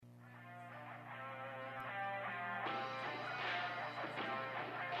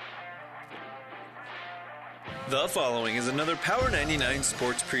The following is another Power 99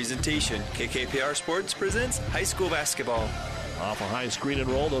 sports presentation. KKPR Sports presents high school basketball. Off a high screen and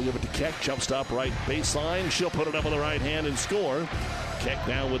roll, they'll give it to Keck. Jump stop right baseline. She'll put it up with the right hand and score. Keck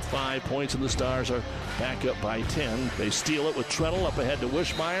now with 5 points, and the Stars are back up by 10. They steal it with Treadle up ahead to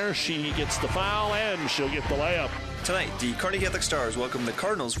Wishmeyer. She gets the foul, and she'll get the layup. Tonight, the Kearney Catholic Stars welcome the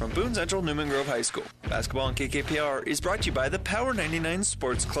Cardinals from Boone Central Newman Grove High School. Basketball on KKPR is brought to you by the Power 99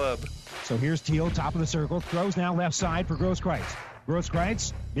 Sports Club. So here's Teal, top of the circle. Throws now left side for Grosskreitz.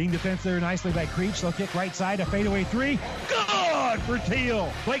 Grosskreitz being defended there nicely by Creech. They'll kick right side, a fadeaway three. Good for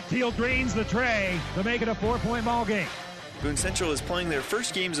Teal. Blake Teal drains the tray to make it a 4-point ball game. Boone Central is playing their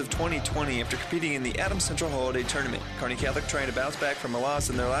first games of 2020 after competing in the Adams Central Holiday Tournament. Kearney Catholic trying to bounce back from a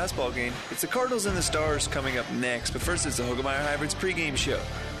loss in their last ball game. It's the Cardinals and the Stars coming up next, but first it's the Hoegemeyer Hybrids pregame show.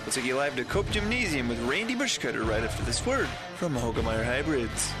 We'll take you live to Cope Gymnasium with Randy Bushcutter right after this word from Hoegemeyer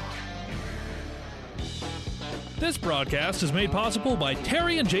Hybrids. This broadcast is made possible by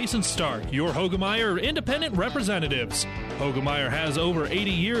Terry and Jason Stark, your Hoegemeyer independent representatives. Hoegemeyer has over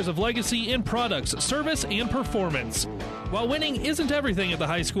 80 years of legacy in products, service, and performance. While winning isn't everything at the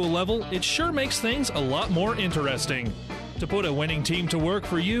high school level, it sure makes things a lot more interesting. To put a winning team to work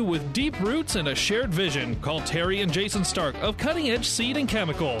for you with deep roots and a shared vision, call Terry and Jason Stark of Cutting Edge Seed and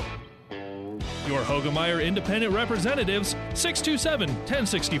Chemical. Your Hoegemeyer independent representatives,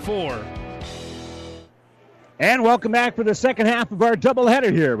 627-1064. And welcome back for the second half of our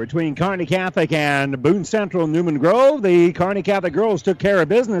doubleheader here between Kearney Catholic and Boone Central Newman Grove. The Kearney Catholic girls took care of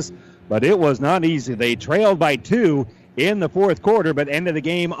business, but it was not easy. They trailed by 2 in the fourth quarter, but ended the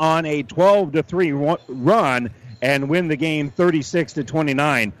game on a 12-3 run and win the game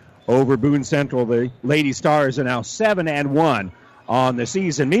 36-29 over Boone Central. The Lady Stars are now 7-1 on the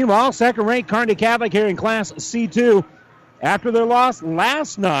season. Meanwhile, second-ranked Kearney Catholic here in Class C2 after their loss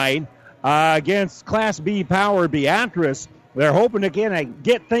last night against Class B Power Beatrice. They're hoping to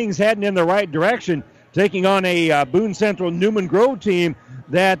get things heading in the right direction, taking on a Boone Central Newman Grove team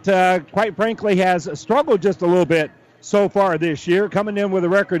that, quite frankly, has struggled just a little bit so far this year, coming in with a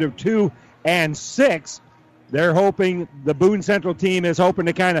record of 2-6. They're hoping, the Boone Central team is hoping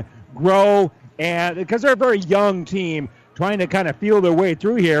to kind of grow, and because they're a very young team, trying to kind of feel their way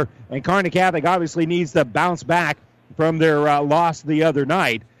through here, and Kearney Catholic obviously needs to bounce back from their loss the other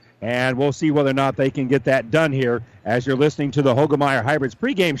night. And we'll see whether or not they can get that done here as you're listening to the Hoegemeyer Hybrids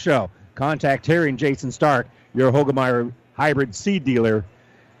pregame show. Contact Terry and Jason Stark, your Hoegemeyer Hybrid seed dealer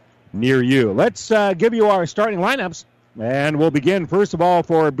near you. Let's give you our starting lineups, and we'll begin, first of all,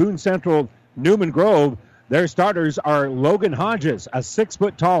 for Boone Central Newman Grove. Their starters are Logan Hodges, a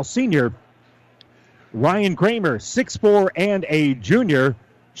 6-foot-tall senior. Ryan Kramer, 6'4" and a junior.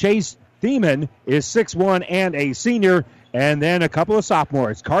 Chase Thiemann is 6'1" and a senior. And then a couple of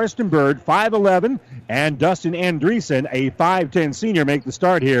sophomores. Karsten Bird, 5'11", and Dustin Andreessen, a 5'10" senior, make the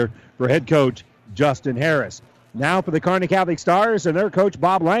start here for head coach Justin Harris. Now for the Kearney Catholic Stars and their coach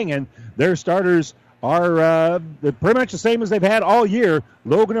Bob Langen. Their starters are pretty much the same as they've had all year.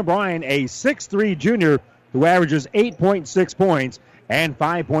 Logan O'Brien, a 6'3" junior who averages 8.6 points and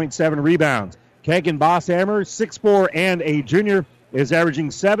 5.7 rebounds. Kegan Bosshammer, 6'4" and a junior, is averaging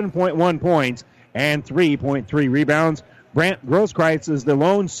 7.1 points and 3.3 rebounds. Brant Grosskreitz is the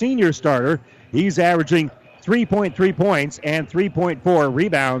lone senior starter. He's averaging 3.3 points and 3.4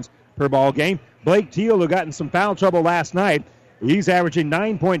 rebounds per ball game. Blake Teal, who got in some foul trouble last night, he's averaging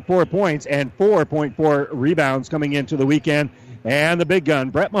 9.4 points and 4.4 rebounds coming into the weekend. And the big gun,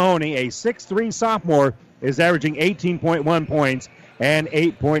 Brett Mahoney, a 6'3" sophomore, is averaging 18.1 points and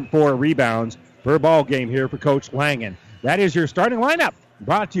 8.4 rebounds per ball game here for Coach Langen. That is your starting lineup,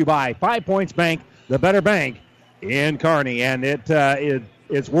 brought to you by 5 Points Bank, the better bank in Kearney. And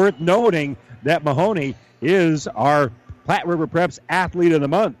it's worth noting that Mahoney is our Platte River Preps Athlete of the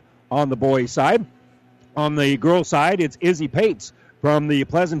Month on the boys' side. On the girls' side, it's Izzy Pates from the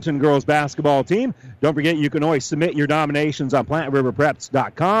Pleasanton girls basketball team. Don't forget, you can always submit your nominations on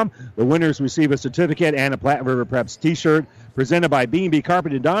PlatteRiverPreps.com. The winners receive a certificate and a Platte River Preps t-shirt presented by B&B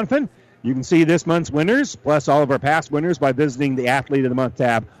Carpet in Doniphan. You can see this month's winners, plus all of our past winners, by visiting the Athlete of the Month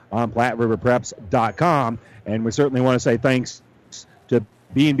tab on PlatteRiverPreps.com. And we certainly want to say thanks to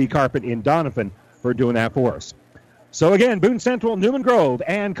B&B Carpet in Doniphan for doing that for us. So again, Boone Central, Newman Grove,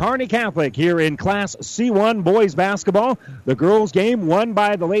 and Kearney Catholic here in Class C1 boys basketball. The girls' game won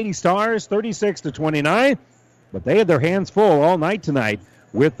by the Lady Stars, 36-29. But they had their hands full all night tonight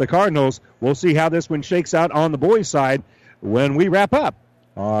with the Cardinals. We'll see how this one shakes out on the boys' side when we wrap up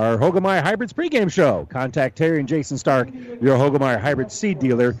our Hoegemeyer Hybrids pregame show. Contact Terry and Jason Stark, your Hoegemeyer Hybrid seed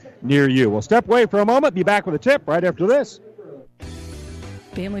dealer near you. We'll step away for a moment, be back with a tip right after this.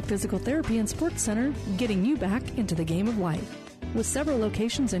 Family Physical Therapy and Sports Center, getting you back into the game of life, with several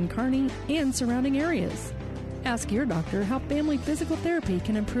locations in Kearney and surrounding areas. Ask your doctor how Family Physical Therapy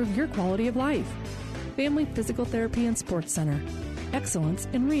can improve your quality of life. Family Physical Therapy and Sports Center. Excellence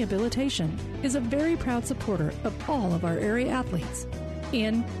in Rehabilitation is a very proud supporter of all of our area athletes,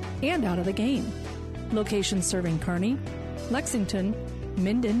 in and out of the game. Locations serving Kearney, Lexington,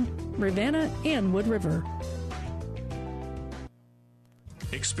 Minden, Ravenna, and Wood River.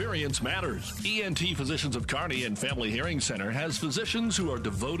 Experience matters. ENT Physicians of Kearney and Family Hearing Center has physicians who are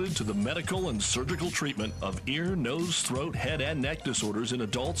devoted to the medical and surgical treatment of ear, nose, throat, head, and neck disorders in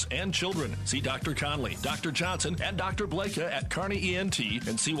adults and children. See Dr. Conley, Dr. Johnson, and Dr. Blaka at Kearney ENT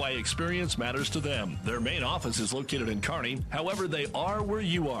and see why experience matters to them. Their main office is located in Kearney. However, they are where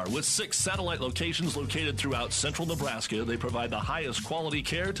you are. With 6 satellite locations located throughout central Nebraska, they provide the highest quality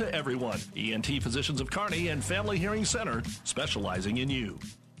care to everyone. ENT Physicians of Kearney and Family Hearing Center, specializing in you.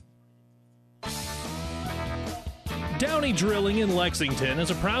 Downey Drilling in Lexington is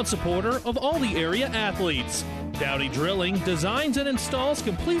a proud supporter of all the area athletes. Downey Drilling designs and installs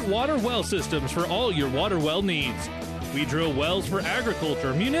complete water well systems for all your water well needs. We drill wells for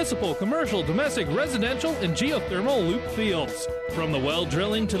agriculture, municipal, commercial, domestic, residential, and geothermal loop fields. From the well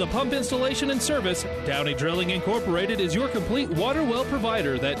drilling to the pump installation and service, Downey Drilling Incorporated is your complete water well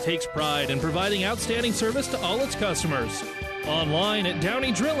provider that takes pride in providing outstanding service to all its customers. Online at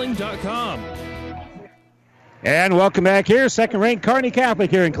downeydrilling.com. And welcome back here. Second-ranked Kearney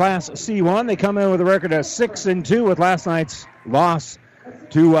Catholic here in Class C1. They come in with a record of 6-2 with last night's loss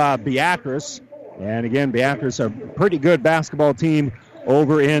to Beatrice. And again, Beatrice, a pretty good basketball team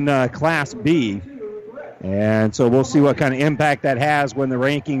over in Class B. And so we'll see what kind of impact that has when the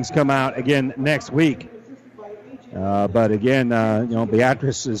rankings come out again next week. But again,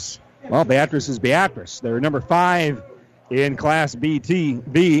 Beatrice is Beatrice. They're number 5 in Class B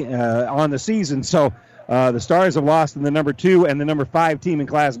on the season. So the Stars have lost in the number 2 and the number 5 team in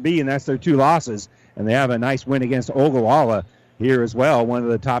Class B, and that's their 2 losses. And they have a nice win against Ogallala here as well, one of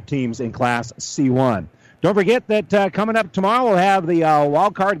the top teams in Class C1. Don't forget that coming up tomorrow we'll have the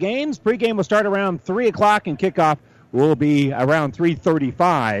wild card games. Pregame will start around 3 o'clock, and kickoff will be around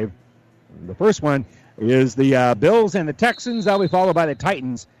 3:35. The first one is the Bills and the Texans. That'll be followed by the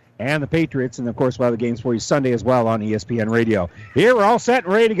Titans and the Patriots. And, of course, we'll have the games for you Sunday as well on ESPN Radio. Here, we're all set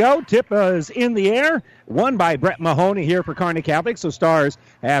and ready to go. Tip is in the air, won by Brett Mahoney here for Kearney Catholic. So Stars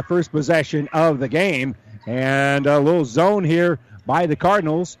have first possession of the game. And a little zone here by the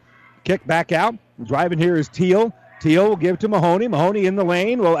Cardinals. Kick back out. Driving here is Teal. Teal will give to Mahoney. Mahoney in the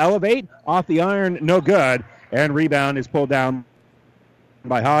lane will elevate. Off the iron, no good. And rebound is pulled down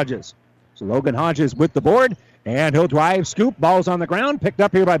by Hodges. So Logan Hodges with the board. And he'll drive, scoop, ball's on the ground, picked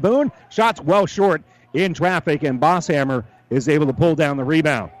up here by Boone. Shots well short in traffic, and Bosshammer is able to pull down the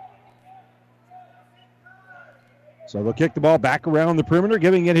rebound. So they'll kick the ball back around the perimeter,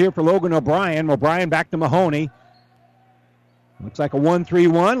 giving it here for Logan O'Brien. O'Brien back to Mahoney. Looks like a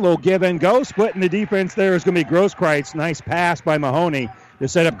 1-3-1, little give and go. Splitting the defense there is going to be Grosskreitz. Nice pass by Mahoney to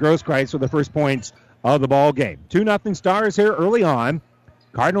set up Grosskreitz for the first points of the ball game. 2-0 Stars here early on.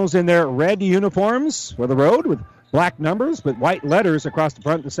 Cardinals in their red uniforms for the road with black numbers but white letters across the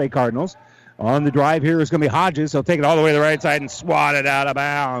front to say Cardinals. On the drive here is going to be Hodges. He'll take it all the way to the right side and swat it out of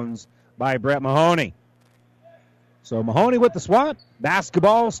bounds by Brett Mahoney. So Mahoney with the swat.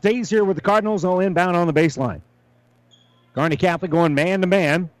 Basketball stays here with the Cardinals. They'll inbound on the baseline. Kearney Catholic going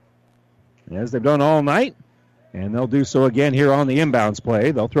man-to-man, as they've done all night. And they'll do so again here on the inbounds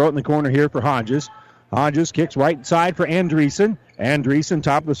play. They'll throw it in the corner here for Hodges. Hodges kicks right side for Andreessen. Andreessen,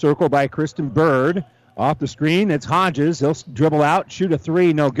 top of the circle by Kristen Bird. Off the screen, it's Hodges. He'll dribble out, shoot a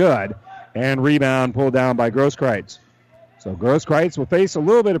three, no good. And rebound pulled down by Grosskreitz. So Grosskreitz will face a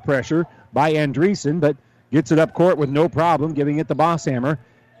little bit of pressure by Andreessen, but gets it up court with no problem, giving it to Bosshammer.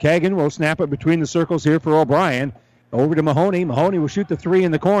 Kagan will snap it between the circles here for O'Brien. Over to Mahoney. Mahoney will shoot the three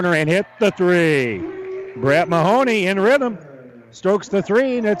in the corner and hit the three. Brett Mahoney in rhythm. Strokes the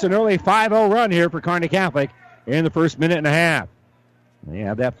three, and it's an early 5-0 run here for Kearney Catholic in the first minute and a half. They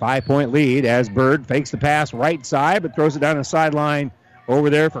have that 5-point lead as Bird fakes the pass right side, but throws it down the sideline over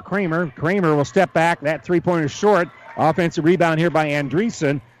there for Kramer. Kramer will step back. That three-pointer is short. Offensive rebound here by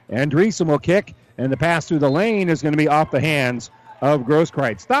Andreessen. Andreessen will kick, and the pass through the lane is going to be off the hands of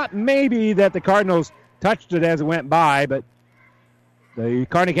Grosskreitz. Thought maybe that the Cardinals touched it as it went by, but the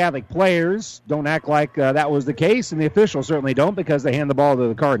Kearney Catholic players don't act like that was the case, and the officials certainly don't because they hand the ball to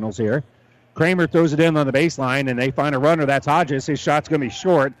the Cardinals here. Kramer throws it in on the baseline, and they find a runner. That's Hodges. His shot's going to be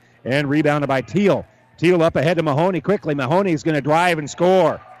short and rebounded by Teal. Teal up ahead to Mahoney quickly. Mahoney's going to drive and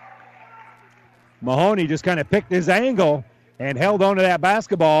score. Mahoney just kind of picked his angle and held on to that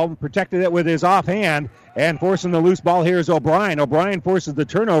basketball, protected it with his offhand, and forcing the loose ball here is O'Brien. O'Brien forces the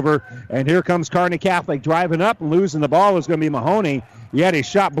turnover, and here comes Kearney Catholic driving up and losing the ball is going to be Mahoney. He had his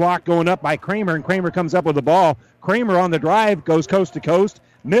shot blocked going up by Kramer, and Kramer comes up with the ball. Kramer on the drive goes coast to coast,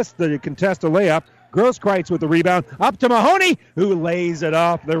 missed the contested layup. Grosskreitz with the rebound, up to Mahoney, who lays it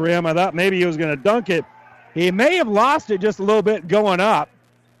off the rim. I thought maybe he was going to dunk it. He may have lost it just a little bit going up,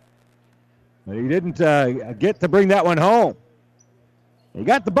 but he didn't get to bring that one home. He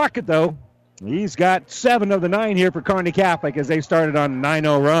got the bucket, though. He's got 7 of the 9 here for Kearney Catholic as they started on a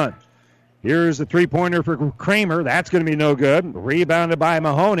 9-0 run. Here's the three-pointer for Kramer. That's going to be no good. Rebounded by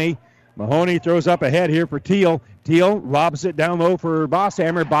Mahoney. Mahoney throws up ahead here for Teal. Teal lobs it down low for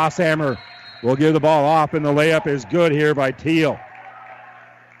Bosshammer. Bosshammer will give the ball off, and the layup is good here by Teal.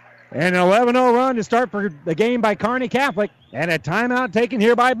 And an 11-0 run to start for the game by Kearney Catholic, and a timeout taken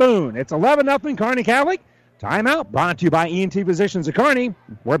here by Boone. It's 11-0 Kearney Catholic. Timeout brought to you by ENT Physicians of Kearney.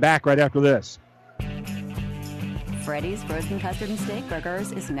 We're back right after this. Freddy's Frozen Custard and Steak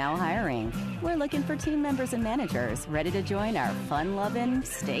Burgers is now hiring. We're looking for team members and managers ready to join our fun-loving,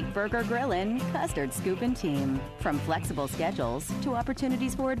 steak burger grillin', custard scooping team. From flexible schedules to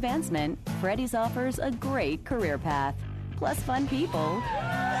opportunities for advancement, Freddy's offers a great career path. Plus fun people,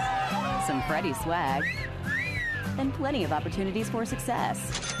 some Freddy's swag, and plenty of opportunities for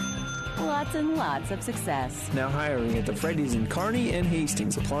success. Lots and lots of success. Now hiring at the Freddy's in Kearney and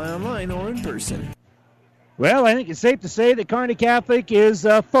Hastings. Apply online or in person. Well, I think it's safe to say that Kearney Catholic is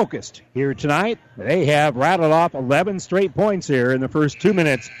focused here tonight. They have rattled off 11 straight points here in the first 2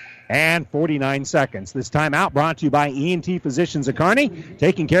 minutes and 49 seconds. This time out brought to you by ENT Physicians of Kearney,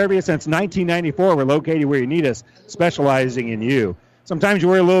 taking care of you since 1994. We're located where you need us, specializing in you. Sometimes you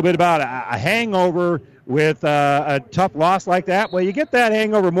worry a little bit about a hangover with a tough loss like that. Well, you get that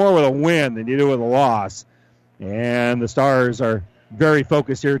hangover more with a win than you do with a loss. And the Stars are very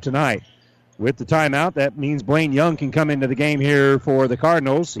focused here tonight. With the timeout, that means Blaine Young can come into the game here for the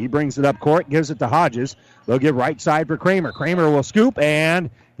Cardinals. He brings it up court, gives it to Hodges. They'll give right side for Kramer. Kramer will scoop,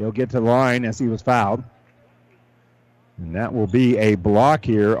 and he'll get to the line as he was fouled. And that will be a block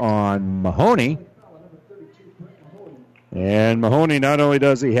here on Mahoney. And Mahoney, not only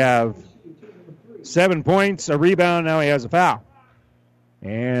does he have 7 points, a rebound, now he has a foul.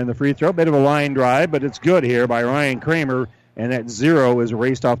 And the free throw, bit of a line drive, but it's good here by Ryan Kramer. And that 0 is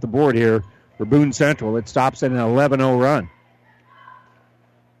erased off the board here for Boone Central. It stops at an 11-0 run.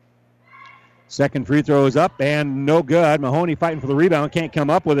 Second free throw is up and no good. Mahoney fighting for the rebound, can't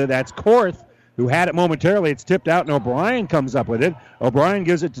come up with it. That's Korth, who had it momentarily. It's tipped out, and O'Brien comes up with it. O'Brien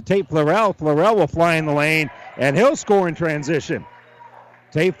gives it to Tate Florell. Florell will fly in the lane, and he'll score in transition.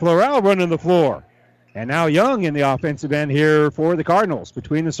 Tate Florell running the floor. And now Young in the offensive end here for the Cardinals.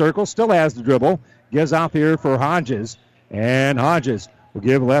 Between the circles, still has the dribble. Gives off here for Hodges. And Hodges will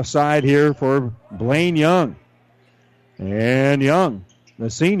give left side here for Blaine Young. And Young, the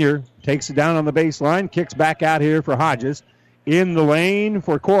senior, takes it down on the baseline, kicks back out here for Hodges. In the lane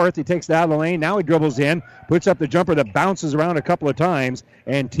for Korth. He takes it out of the lane. Now he dribbles in, puts up the jumper that bounces around a couple of times,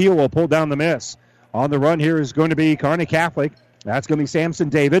 and Teal will pull down the miss. On the run here is going to be Kearney Catholic. That's going to be Samson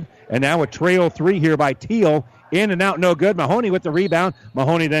David. And now a trail 3 here by Teal. In and out, no good. Mahoney with the rebound.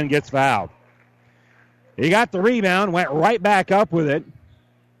 Mahoney then gets fouled. He got the rebound, went right back up with it.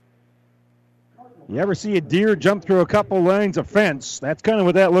 You ever see a deer jump through a couple lines of fence? That's kind of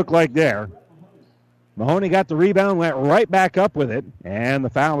what that looked like there. Mahoney got the rebound, went right back up with it, and the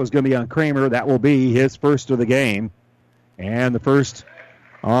foul is going to be on Kramer. That will be his first of the game, and the first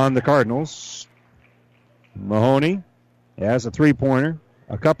on the Cardinals. Mahoney has a three-pointer,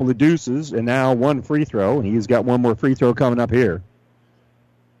 a couple of deuces, and now one free throw. He's got one more free throw coming up here.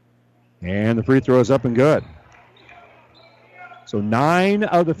 And the free throw is up and good. So 9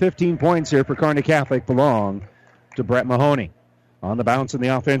 of the 15 points here for Kearney Catholic belong to Brett Mahoney. On the bounce in the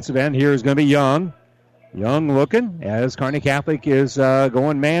offensive end, here is going to be Young. Young looking as Kearney Catholic is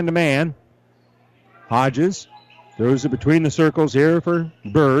going man-to-man. Hodges throws it between the circles here for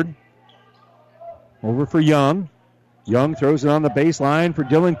Bird. Over for Young. Young throws it on the baseline for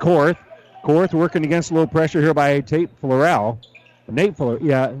Dylan Korth. Korth working against a little pressure here by Tate Florell. Tate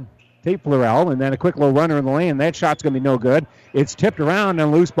Florell, and then a quick little runner in the lane. That shot's going to be no good. It's tipped around,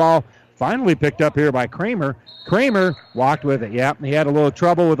 and a loose ball finally picked up here by Kramer. Kramer walked with it. Yep, he had a little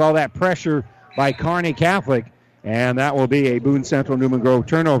trouble with all that pressure by Kearney Catholic, and that will be a Boone Central Newman Grove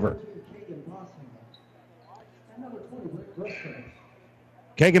turnover.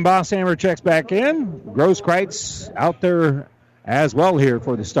 Kagan Bosshammer checks back in. Grosskreitz out there as well here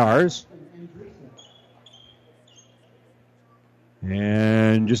for the Stars.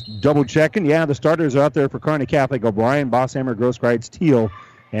 And just double checking. Yeah, the starters are out there for Kearney Catholic. O'Brien, Bosshammer, Grosskreitz, Teal,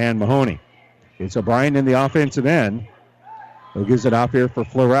 and Mahoney. It's O'Brien in the offensive end. Who gives it off here for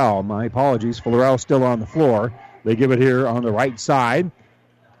Florell. My apologies. Florell still on the floor. They give it here on the right side.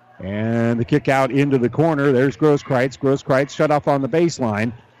 And the kick out into the corner. There's Grosskreitz. Grosskreitz shut off on the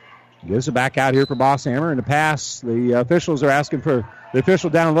baseline. Gives it back out here for Bosshammer. And the pass, the officials are asking for the official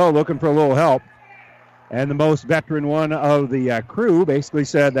down low, looking for a little help. And the most veteran one of the crew basically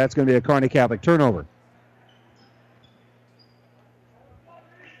said that's going to be a Kearney Catholic turnover.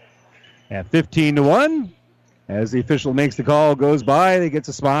 At 15-1, as the official makes the call, goes by, he gets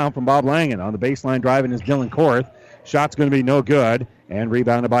a smile from Bob Langen. On the baseline driving is Dylan Korth. Shot's going to be no good, and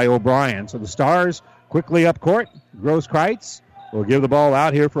rebounded by O'Brien. So the Stars quickly up court. Grosskreitz will give the ball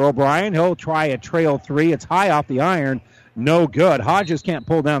out here for O'Brien. He'll try a trail three. It's high off the iron. No good. Hodges can't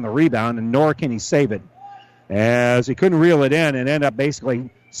pull down the rebound, and nor can he save it, as he couldn't reel it in and ended up basically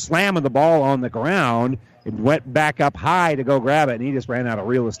slamming the ball on the ground. It went back up high to go grab it, and he just ran out of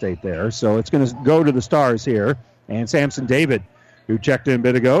real estate there. So it's going to go to the Stars here. And Samson David, who checked in a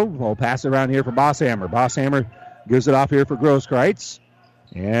bit ago, will pass it around here for Bosshammer. Bosshammer gives it off here for Grosskreitz.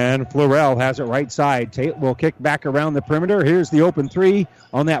 And Florell has it right side. Tate will kick back around the perimeter. Here's the open three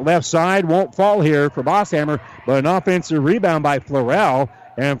on that left side. Won't fall here for Bosshammer, but an offensive rebound by Florell.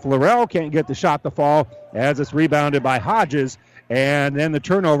 And Florell can't get the shot to fall as it's rebounded by Hodges. And then the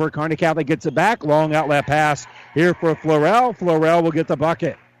turnover. Kearney Catholic gets it back. Long outlet pass here for Florell. Florell will get the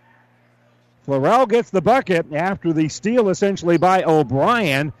bucket. Florell gets the bucket after the steal essentially by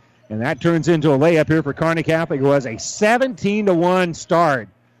O'Brien. And that turns into a layup here for Kearney Catholic, who has a 17-1 start.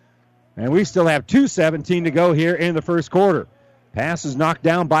 And we still have 2:17 to go here in the first quarter. Pass is knocked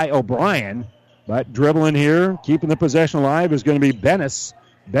down by O'Brien. But dribbling here, keeping the possession alive, is going to be Bennis.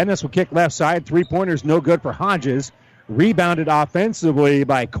 Bennis will kick left side. Three-pointers no good for Hodges. Rebounded offensively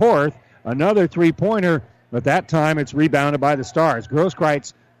by Korth. Another three-pointer, but that time it's rebounded by the Stars.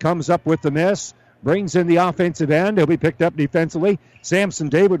 Grosskreitz comes up with the miss, brings in the offensive end. He'll be picked up defensively. Samson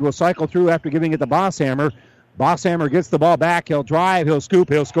David will cycle through after giving it to Bosshammer. Bosshammer gets the ball back. He'll drive, he'll scoop,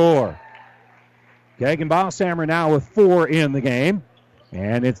 he'll score. Kagan Bosshammer now with 4 in the game,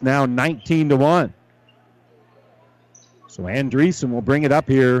 and it's now 19-1. So Andreessen will bring it up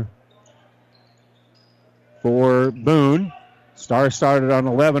here for Boone. Stars started on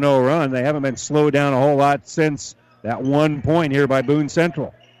an 11-0 run. They haven't been slowed down a whole lot since that 1 point here by Boone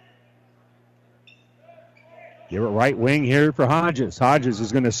Central. Give it right wing here for Hodges. Hodges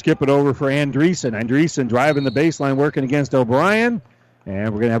is going to skip it over for Andreessen. Andreessen driving the baseline, working against O'Brien.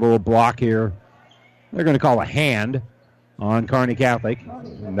 And we're going to have a little block here. They're going to call a hand on Kearney Catholic.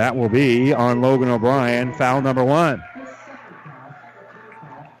 And that will be on Logan O'Brien, foul number 1.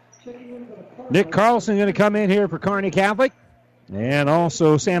 Nick Carlson going to come in here for Kearney Catholic. And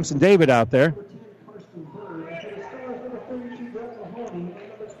also Samson David out there.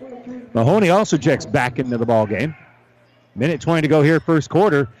 Mahoney also checks back into the ball game. Minute 20 to go here, first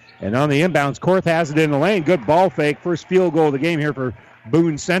quarter. And on the inbounds, Korth has it in the lane. Good ball fake. First field goal of the game here for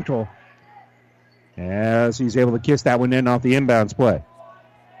Boone Central, as he's able to kiss that one in off the inbounds play.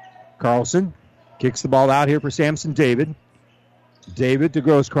 Carlson kicks the ball out here for Samson David. David to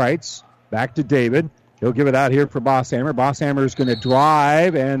Grosskreitz. Back to David. He'll give it out here for Bosshammer. Bosshammer is going to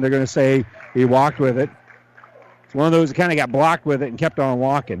drive, and they're going to say he walked with it. It's one of those that kind of got blocked with it and kept on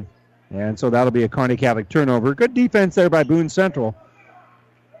walking. And so that'll be a Kearney Catholic turnover. Good defense there by Boone Central.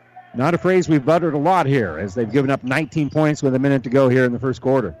 Not a phrase we've uttered a lot here, as they've given up 19 points with a minute to go here in the first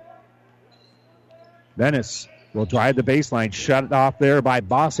quarter. Venice will drive the baseline. Shut it off there by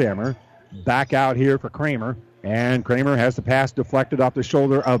Bosshammer. Back out here for Kramer. And Kramer has the pass deflected off the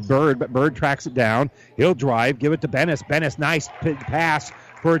shoulder of Bird, but Bird tracks it down. He'll drive, give it to Bennis. Bennis, nice pass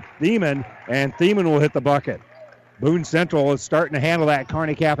for Thiemann, and Thiemann will hit the bucket. Boone Central is starting to handle that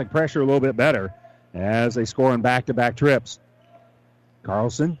Kearney Catholic pressure a little bit better as they score on back-to-back trips.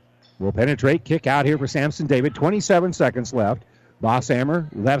 Carlson will penetrate, kick out here for Samson David. 27 seconds left. Bosshammer,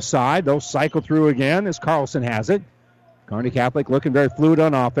 left side. They'll cycle through again as Carlson has it. Kearney Catholic looking very fluid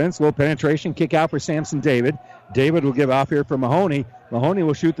on offense. Little penetration, kick out for Samson David. David will give off here for Mahoney. Mahoney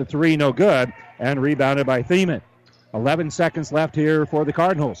will shoot the three, no good, and rebounded by Thiemann. 11 seconds left here for the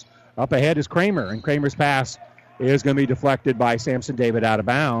Cardinals. Up ahead is Kramer, and Kramer's pass is going to be deflected by Samson David out of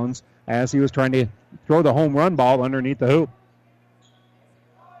bounds as he was trying to throw the home run ball underneath the hoop.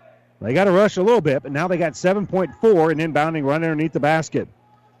 They got to rush a little bit, but now they got 7.4 and inbounding right underneath the basket.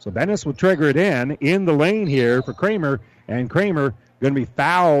 So Bennis will trigger it in the lane here for Kramer, and Kramer going to be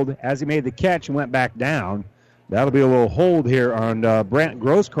fouled as he made the catch and went back down. That'll be a little hold here on Brent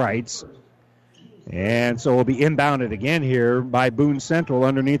Grosskreitz. And so will be inbounded again here by Boone Central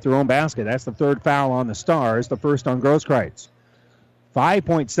underneath their own basket. That's the third foul on the Stars, the first on Grosskreutz.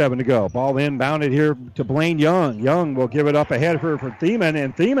 5.7 to go. Ball inbounded here to Blaine Young. Young will give it up ahead for Thiemann,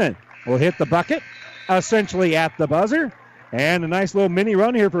 and Thiemann will hit the bucket, essentially at the buzzer. And a nice little mini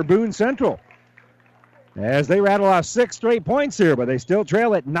run here for Boone Central, as they rattle off 6 straight points here, but they still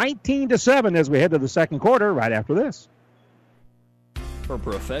trail at 19-7 as we head to the second quarter right after this. For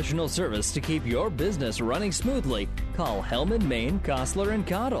professional service to keep your business running smoothly, call Hellman, Maine, Kostler, and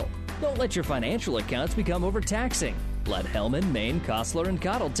Cottle. Don't let your financial accounts become overtaxing. Let Hellman, Maine, Kostler, and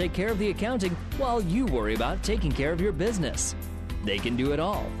Cottle take care of the accounting while you worry about taking care of your business. They can do it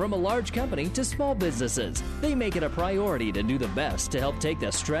all, from a large company to small businesses. They make it a priority to do the best to help take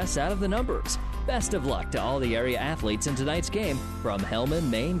the stress out of the numbers. Best of luck to all the area athletes in tonight's game from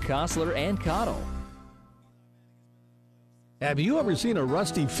Hellman, Maine, Kostler, and Cottle. Have you ever seen a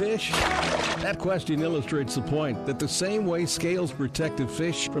rusty fish? That question illustrates the point that the same way Scales protected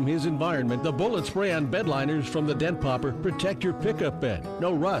fish from his environment, the bullet spray-on bed liners from the Dent Popper protect your pickup bed.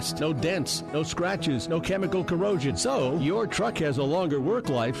 No rust, no dents, no scratches, no chemical corrosion. So, your truck has a longer work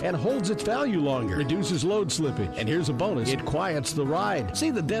life and holds its value longer, reduces load slippage. And here's a bonus, it quiets the ride.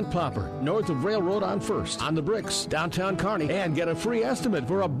 See the Dent Popper, north of Railroad on 1st, on the Bricks, downtown Kearney, and get a free estimate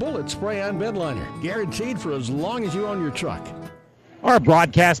for a bullet spray-on bed liner. Guaranteed for as long as you own your truck. Our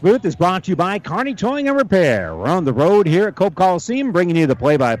broadcast booth is brought to you by Kearney Towing and Repair. We're on the road here at Cope Coliseum, bringing you the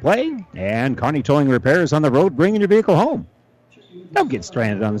play-by-play. And Kearney Towing and Repair is on the road, bringing your vehicle home. Don't get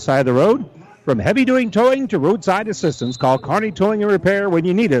stranded on the side of the road. From heavy-duty towing to roadside assistance, call Kearney Towing and Repair when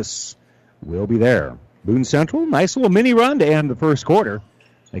you need us. We'll be there. Boone Central, nice little mini run to end the first quarter.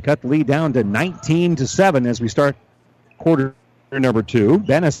 They cut the lead down to 19-7 as we start quarter number 2.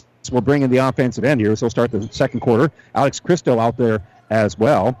 Bennis will bring in the offensive end here, so we'll start the second quarter. Alex Christo out there as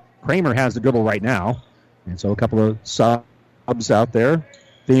well. Kramer has the dribble right now. And so a couple of subs out there.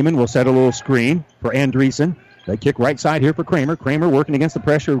 Thiemann will set a little screen for Andreessen. They kick right side here for Kramer. Kramer working against the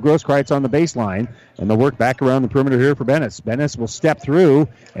pressure of Grosskreutz on the baseline. And they'll work back around the perimeter here for Bennis. Bennis will step through.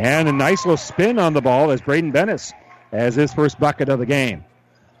 And a nice little spin on the ball as Braden Bennis has his first bucket of the game.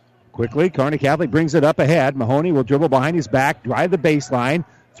 Quickly, Kearney Catholic brings it up ahead. Mahoney will dribble behind his back, drive the baseline,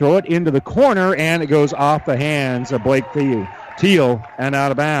 throw it into the corner, and it goes off the hands of Blake Teal and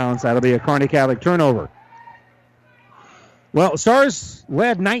out of bounds. That'll be a Kearney Catholic turnover. Well, Stars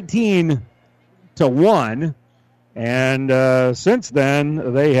led 19-1, and since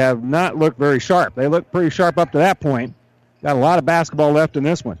then they have not looked very sharp. They looked pretty sharp up to that point. Got a lot of basketball left in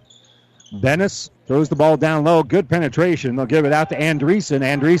this one. Bennis throws the ball down low. Good penetration. They'll give it out to Andreessen.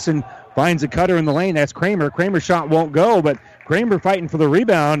 Andreessen finds a cutter in the lane. That's Kramer. Kramer's shot won't go, but Kramer fighting for the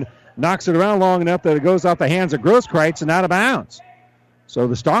rebound knocks it around long enough that it goes off the hands of Grosskreutz and out of bounds. So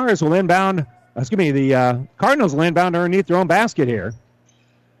the Stars will inbound, the Cardinals will inbound underneath their own basket here.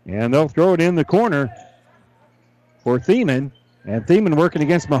 And they'll throw it in the corner for Thiemann. And Thiemann working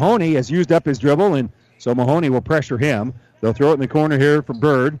against Mahoney has used up his dribble, and so Mahoney will pressure him. They'll throw it in the corner here for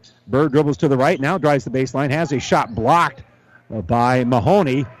Bird. Bird dribbles to the right, now drives the baseline, has a shot blocked by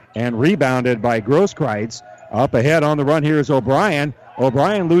Mahoney and rebounded by Grosskreutz. Up ahead on the run here is O'Brien.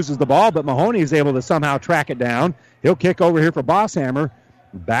 O'Brien loses the ball, but Mahoney is able to somehow track it down. He'll kick over here for Bosshammer.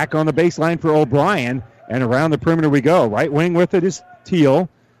 Back on the baseline for O'Brien, and around the perimeter we go. Right wing with it is Teal.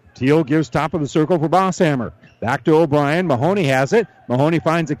 Teal gives top of the circle for Bosshammer. Back to O'Brien. Mahoney has it. Mahoney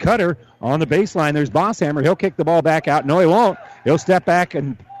finds a cutter on the baseline. There's Bosshammer. He'll kick the ball back out. No, he won't. He'll step back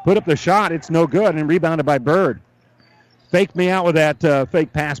and put up the shot. It's no good, and rebounded by Bird. Faked me out with that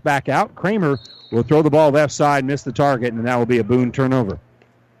fake pass back out. Kramer will throw the ball left side, miss the target, and that will be a Boone turnover.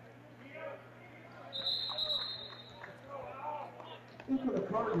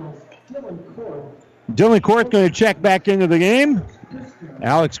 Dylan Court going to check back into the game.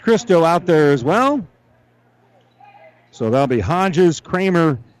 Alex Christo out there as well. So that'll be Hodges,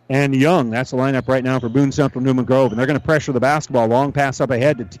 Kramer, and Young. That's the lineup right now for Boone Central Newman Grove. And they're going to pressure the basketball. Long pass up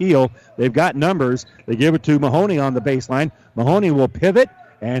ahead to Teal. They've got numbers. They give it to Mahoney on the baseline. Mahoney will pivot,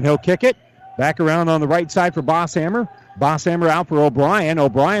 and he'll kick it. Back around on the right side for Bosshammer. Bosshammer out for O'Brien.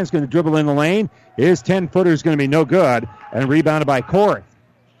 O'Brien's going to dribble in the lane. His 10-footer is going to be no good, and rebounded by Korth.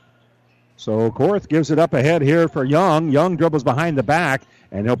 So Korth gives it up ahead here for Young. Young dribbles behind the back,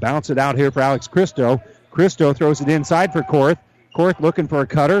 and he'll bounce it out here for Alex Christo. Christo throws it inside for Korth. Korth looking for a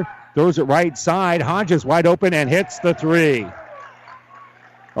cutter. Throws it right side. Hodges wide open and hits the three.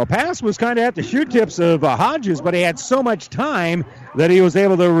 Well, pass was kind of at the shoe tips of Hodges, but he had so much time that he was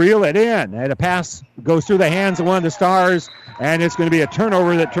able to reel it in. And a pass goes through the hands of one of the Stars, and it's going to be a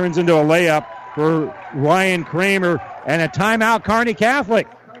turnover that turns into a layup for Ryan Kramer, and a timeout, Kearney Catholic.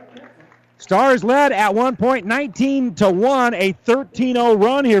 Stars led at one point 19-1, a 13-0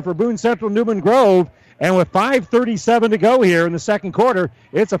 run here for Boone Central Newman Grove. And with 5:37 to go here in the second quarter,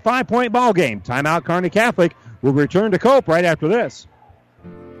 it's a 5-point ball game. Timeout, Kearney Catholic. We'll return to Cope right after this.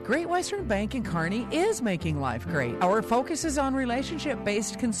 Great Western Bank in Kearney is making life great. Our focus is on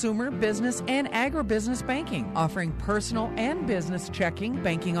relationship-based consumer, business, and agribusiness banking, offering personal and business checking,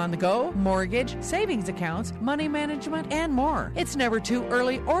 banking on the go, mortgage, savings accounts, money management, and more. It's never too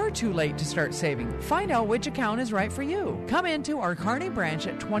early or too late to start saving. Find out which account is right for you. Come into our Kearney branch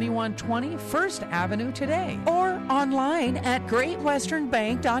at 2120 First Avenue today or online at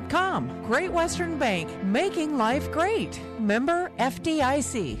GreatWesternBank.com. Great Western Bank, making life great. Member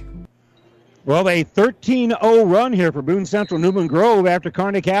FDIC. Well, a 13-0 run here for Boone Central Newman Grove after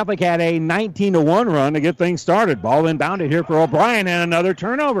Kearney Catholic had a 19-1 run to get things started. Ball inbounded here for O'Brien and another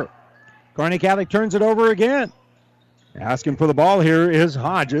turnover. Kearney Catholic turns it over again. Asking for the ball here is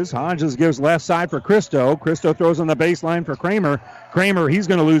Hodges. Hodges gives left side for Christo. Christo throws on the baseline for Kramer. Kramer, he's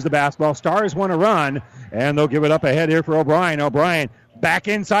going to lose the basketball. Stars want to run, and they'll give it up ahead here for O'Brien. O'Brien back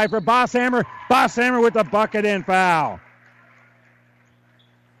inside for Bosshammer. Bosshammer with the bucket and foul.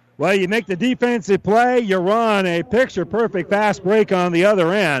 Well, you make the defensive play, you run a picture-perfect fast break on the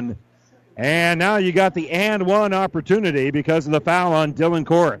other end. And now you got the and one opportunity because of the foul on Dylan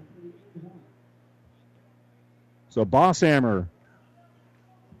Korth. So Bosshammer,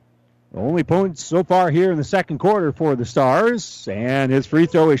 the only points so far here in the second quarter for the Stars. And his free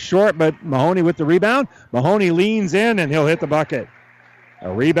throw is short, but Mahoney with the rebound. Mahoney leans in, and he'll hit the bucket.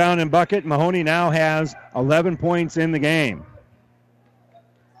 A rebound and bucket. Mahoney now has 11 points in the game.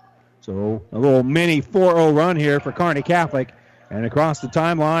 So a little mini 4-0 run here for Kearney Catholic. And across the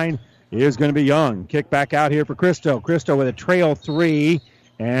timeline is going to be Young. Kick back out here for Christo. Christo with a trail three.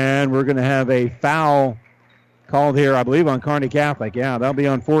 And we're going to have a foul called here, I believe, on Kearney Catholic. Yeah, that'll be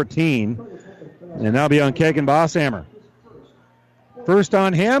on 14. And that'll be on Kagan Bosshammer. First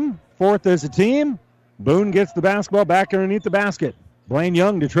on him. Fourth as a team. Boone gets the basketball back underneath the basket. Blaine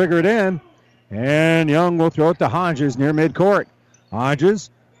Young to trigger it in. And Young will throw it to Hodges near midcourt. Hodges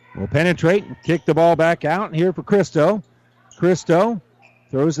will penetrate and kick the ball back out here for Christo. Christo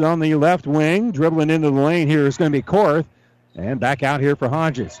throws it on the left wing. Dribbling into the lane here is going to be Korth. And back out here for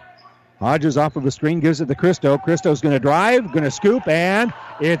Hodges. Hodges off of the screen gives it to Christo. Christo's going to drive, going to scoop, and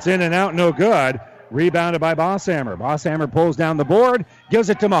it's in and out, no good. Rebounded by Bosshammer. Bosshammer pulls down the board, gives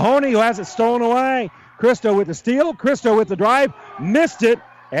it to Mahoney, who has it stolen away. Christo with the steal. Christo with the drive. Missed it.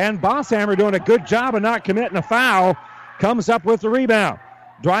 And Bosshammer doing a good job of not committing a foul. Comes up with the rebound.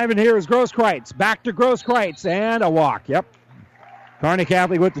 Driving here is Grosskreitz. Back to Grosskreitz. And a walk. Yep. Kearney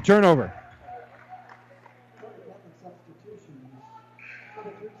Catholic with the turnover.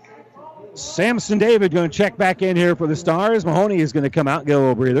 Samson David going to check back in here for the Stars. Mahoney is going to come out and get a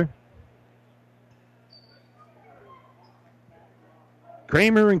little breather.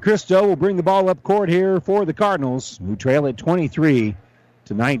 Kramer and Christo will bring the ball up court here for the Cardinals, who trail at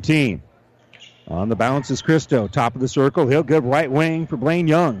 23-19. On the bounce is Christo. Top of the circle. He'll give right wing for Blaine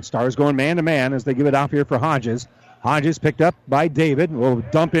Young. Stars going man-to-man as they give it off here for Hodges. Hodges picked up by David. Will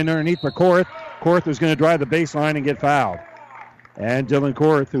dump in underneath for Korth. Korth is going to drive the baseline and get fouled. And Dylan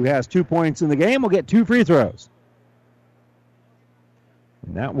Korth, who has 2 points in the game, will get 2 free throws.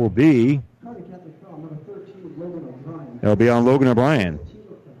 And that will be... It'll be on Logan O'Brien.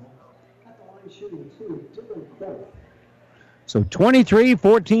 So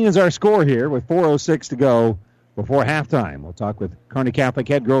 23-14 is our score here with 4:06 to go before halftime. We'll talk with Kearney Catholic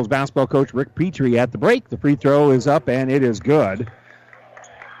head girls basketball coach Rick Petrie at the break. The free throw is up, and it is good.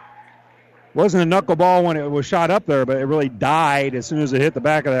 Wasn't a knuckleball when it was shot up there, but it really died as soon as it hit the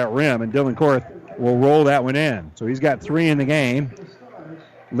back of that rim, and Dylan Korth will roll that one in. So he's got 3 in the game.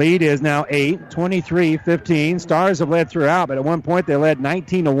 Lead is now 8, 23-15. Stars have led throughout, but at one point they led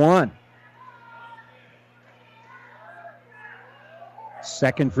 19-1.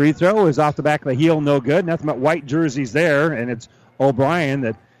 Second free throw is off the back of the heel, no good. Nothing but white jerseys there, and it's O'Brien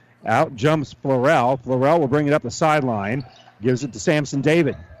that out jumps Florell. Florell will bring it up the sideline, gives it to Samson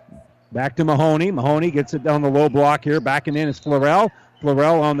David. Back to Mahoney. Mahoney gets it down the low block here. Backing in is Florell.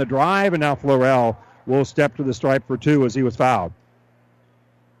 Florell on the drive, and now Florell will step to the stripe for 2 as he was fouled.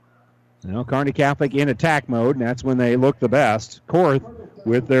 Now Kearney Catholic in attack mode, and that's when they look the best. Korth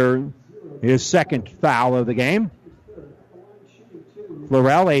with his second foul of the game.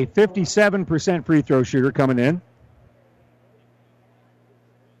 Florell, a 57% free throw shooter coming in.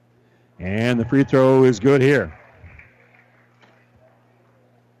 And the free throw is good here.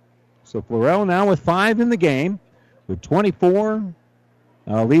 So Florell now with 5 in the game, with 24,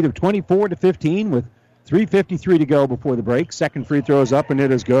 lead of 24-15 with 3:53 to go before the break. Second free throw is up, and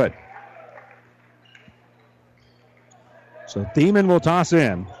it is good. So Thiemann will toss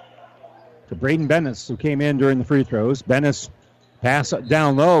in to Braden Bennis, who came in during the free throws. Bennis pass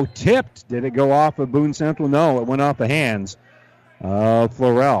down low, tipped. Did it go off of Boone Central? No, it went off the hands of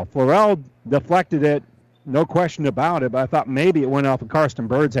Florell. Florell deflected it, no question about it, but I thought maybe it went off of Karsten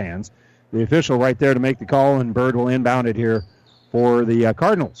Bird's hands. The official right there to make the call, and Bird will inbound it here for the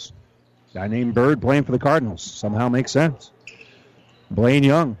Cardinals. Guy named Bird playing for the Cardinals. Somehow makes sense. Blaine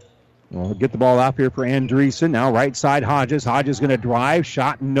Young will get the ball out here for Andreessen. Now right side Hodges. Hodges going to drive.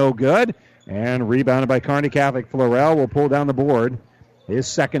 Shot no good. And rebounded by Kearney Catholic. Florell will pull down the board. His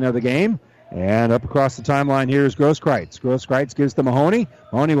second of the game. And up across the timeline here is Grosskreitz. Grosskreitz gives to Mahoney.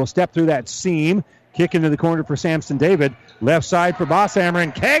 Mahoney will step through that seam. Kick into the corner for Samson David. Left side for Bosshammer.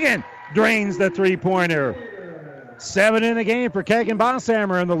 And Kagan drains the three-pointer. 7 in the game for Kagan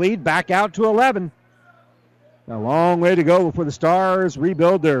Bosshammer, and the lead back out to 11. A long way to go before the Stars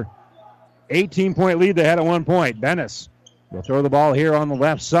rebuild their 18-point lead they had at one point. Bennis will throw the ball here on the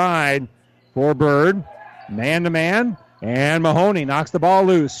left side for Bird. Man-to-man, and Mahoney knocks the ball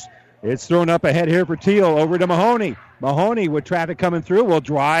loose. It's thrown up ahead here for Teal, over to Mahoney. Mahoney, with traffic coming through, will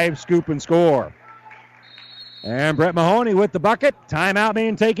drive, scoop, and score. And Brett Mahoney with the bucket. Timeout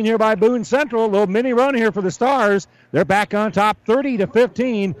being taken here by Boone Central. A little mini run here for the Stars. They're back on top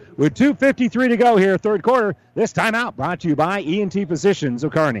 30-15 with 2:53 to go here, third quarter. This timeout brought to you by E&T Physicians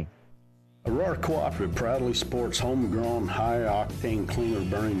of Kearney. Aurora Cooperative proudly sports homegrown, high-octane,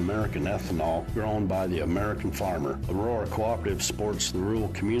 cleaner-burning American ethanol grown by the American farmer. Aurora Cooperative sports the rural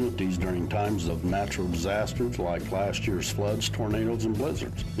communities during times of natural disasters like last year's floods, tornadoes, and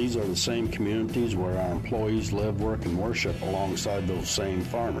blizzards. These are the same communities where our employees live, work, and worship alongside those same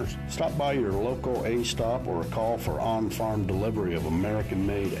farmers. Stop by your local A-Stop or call for on-farm delivery of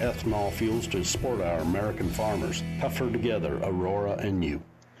American-made ethanol fuels to support our American farmers. Tougher together, Aurora and you.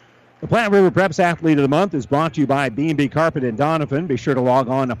 The Platte River Preps Athlete of the Month is brought to you by B&B Carpet in Donovan. Be sure to log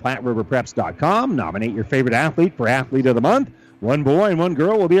on to PlatteRiverPreps.com. Nominate your favorite athlete for Athlete of the Month. One boy and one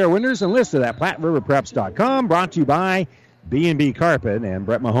girl will be our winners, and listed at PlatteRiverPreps.com. Brought to you by B&B Carpet, and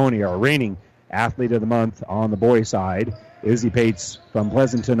Brett Mahoney, our reigning Athlete of the Month on the boys' side. Izzy Pates from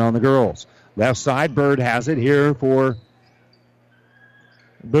Pleasanton on the girls. Left side, Bird has it here for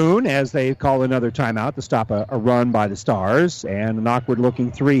Boone as they call another timeout to stop a run by the Stars. And an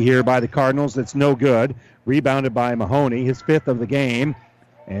awkward-looking three here by the Cardinals that's no good. Rebounded by Mahoney, his fifth of the game.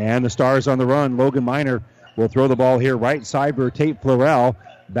 And the Stars on the run. Logan Miner will throw the ball here right side for Tate Florell.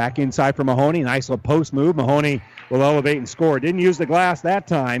 Back inside for Mahoney. Nice little post move. Mahoney will elevate and score. Didn't use the glass that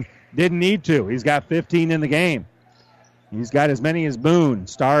time. Didn't need to. He's got 15 in the game. He's got as many as Boone.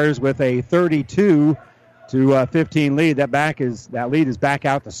 Stars with a 32 to 15 lead. That lead is back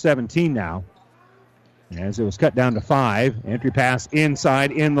out to 17 now, as it was cut down to 5. Entry pass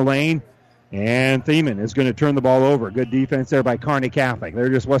inside in the lane, and Thiemann is going to turn the ball over. Good defense there by Kearney Catholic. There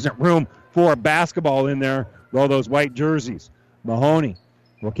just wasn't room for basketball in there with all those white jerseys. Mahoney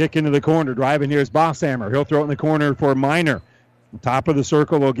will kick into the corner. Driving here is Bosshammer. He'll throw it in the corner for Miner. Top of the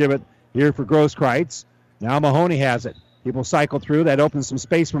circle, will give it here for Grosskreitz. Now Mahoney has it. People cycle through. That opens some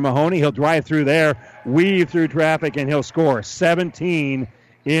space for Mahoney. He'll drive through there, weave through traffic, and he'll score. 17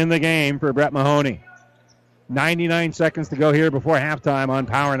 in the game for Brett Mahoney. 99 seconds to go here before halftime on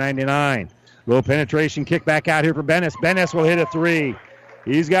Power 99. Little penetration kick back out here for Bennis. Bennis will hit a three.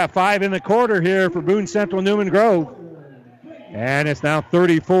 He's got 5 in the quarter here for Boone Central Newman Grove. And it's now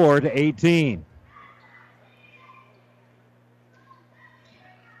 34-18.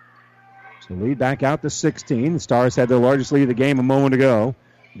 So lead back out to 16. The Stars had their largest lead of the game a moment ago.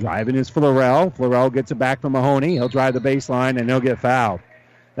 Driving is Florell. Florell gets it back from Mahoney. He'll drive the baseline, and he'll get fouled.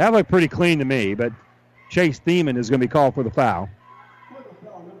 That looked pretty clean to me, but Chase Thiemann is going to be called for the foul.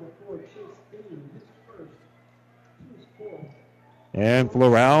 And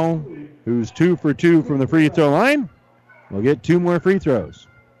Florell, who's 2 for 2 from the free throw line, will get 2 more free throws.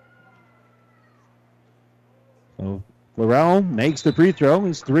 So Florell makes the free throw.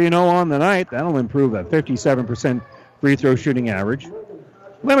 He's 3-0 on the night. That'll improve a 57% free throw shooting average.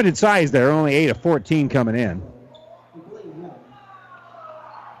 Limited size there, only 8 of 14 coming in.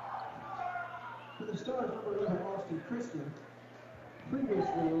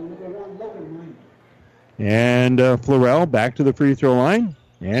 And Florell back to the free throw line.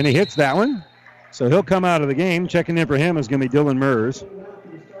 And he hits that one. So he'll come out of the game. Checking in for him is going to be Dylan Mers.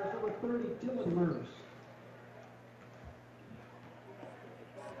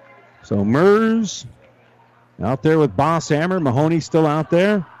 So Mers out there with Bosshammer. Mahoney still out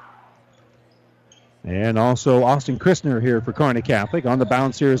there. And also Austin Christner here for Kearney Catholic. On the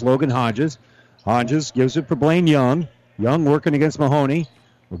bounce here is Logan Hodges. Hodges gives it for Blaine Young. Young working against Mahoney.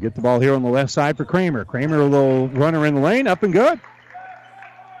 We'll get the ball here on the left side for Kramer. Kramer, a little runner in the lane, up and good.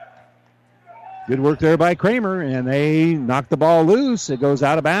 Good work there by Kramer, and they knock the ball loose. It goes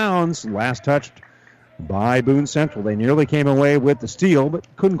out of bounds. Last touched by Boone Central. They nearly came away with the steal, but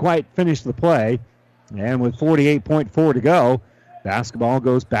couldn't quite finish the play. And with 48.4 to go, basketball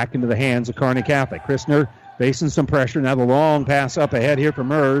goes back into the hands of Kearney Catholic. Christner facing some pressure. Now the long pass up ahead here for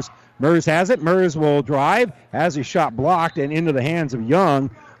Mers. Mers has it. Mers will drive, has his shot blocked and into the hands of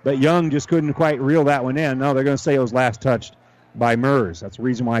Young, but Young just couldn't quite reel that one in. No, they're going to say it was last touched by Mers. That's the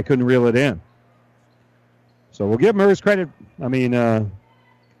reason why I couldn't reel it in. So we'll give Mers credit. We'll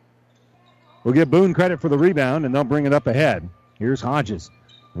give Boone credit for the rebound, and they'll bring it up ahead. Here's Hodges.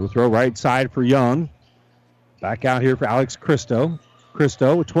 We'll throw right side for Young. Back out here for Alex Cristo.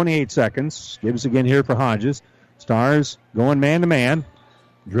 Cristo with 28 seconds. Gives again here for Hodges. Stars going man-to-man.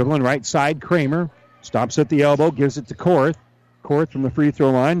 Dribbling right side, Kramer. Stops at the elbow, gives it to Korth. Korth from the free throw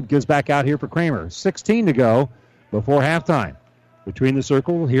line gives back out here for Kramer. 16 to go before halftime. Between the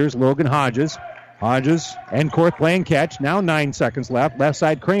circle, here's Logan Hodges. Hodges and Korth playing catch. Now 9 seconds left. Left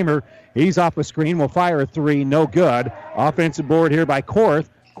side, Kramer. He's off a screen. Will fire a three. No good. Offensive board here by Korth.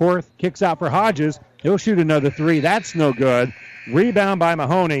 Korth kicks out for Hodges. He'll shoot another three. That's no good. Rebound by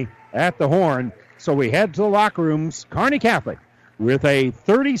Mahoney at the horn. So we head to the locker rooms. Kearney Catholic with a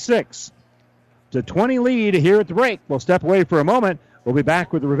 36-20 lead here at the break. We'll step away for a moment. We'll be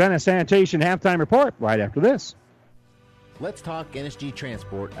back with the Ravenna Sanitation halftime report right after this. Let's talk NSG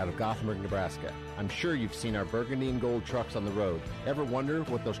Transport out of Gothenburg, Nebraska. I'm sure you've seen our burgundy and gold trucks on the road. Ever wonder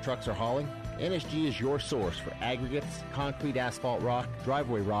what those trucks are hauling? NSG is your source for aggregates, concrete, asphalt rock,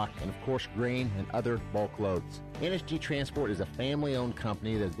 driveway rock, and of course grain and other bulk loads. NSG Transport is a family-owned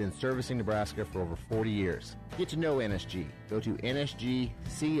company that has been servicing Nebraska for over 40 years. Get to know NSG. Go to nsgco.com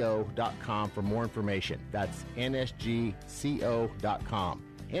for more information. That's nsgco.com.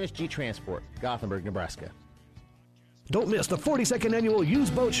 NSG Transport, Gothenburg, Nebraska. Don't miss the 42nd Annual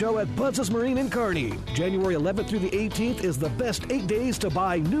Used Boat Show at Buzz's Marine in Kearney. January 11th through the 18th is the best 8 days to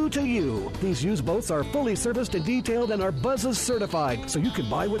buy new to you. These used boats are fully serviced and detailed and are Buzz's certified, so you can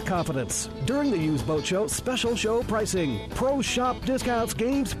buy with confidence. During the Used Boat Show, special show pricing, pro shop discounts,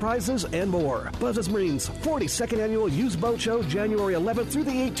 games, prizes, and more. Buzz's Marine's 42nd Annual Used Boat Show, January 11th through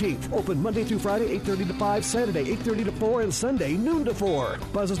the 18th. Open Monday through Friday, 8:30 to 5, Saturday, 8:30 to 4, and Sunday, noon to 4.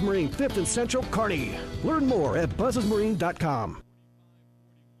 Buzz's Marine, 5th and Central, Kearney. Learn more at buzzesmarine.com.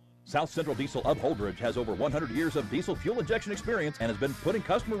 South Central Diesel of Holdridge has over 100 years of diesel fuel injection experience and has been putting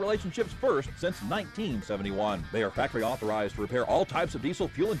customer relationships first since 1971. They are factory authorized to repair all types of diesel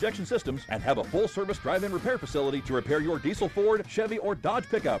fuel injection systems and have a full-service drive-in repair facility to repair your diesel Ford, Chevy, or Dodge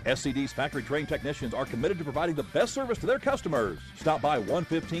pickup. SCD's factory-trained technicians are committed to providing the best service to their customers. Stop by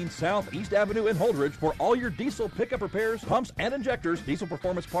 115 South East Avenue in Holdridge for all your diesel pickup repairs, pumps and injectors, diesel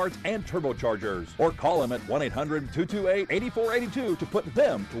performance parts, and turbochargers. Or call them at 1-800-228-8482 to put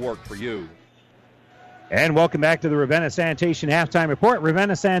them to work for you. And welcome back to the Ravenna Sanitation halftime report.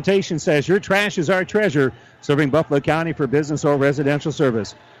 Ravenna Sanitation says your trash is our treasure, serving Buffalo County for business or residential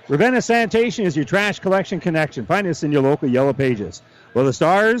service. Ravenna Sanitation is your trash collection connection. Find us in your local Yellow Pages. Well, the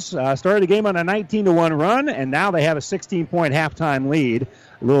Stars started the game on a 19-1 run, and now they have a 16-point halftime lead.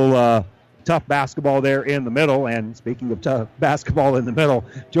 A little tough basketball there in the middle. And speaking of tough basketball in the middle,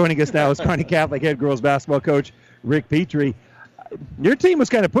 joining us now is Kearney Catholic head girls basketball coach Rick Petrie. Your team was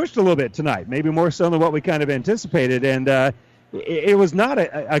kind of pushed a little bit tonight, maybe more so than what we kind of anticipated, and it was not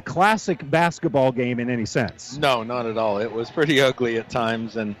a classic basketball game in any sense. No, not at all. It was pretty ugly at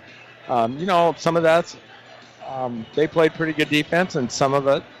times, and, some of that's they played pretty good defense, and some of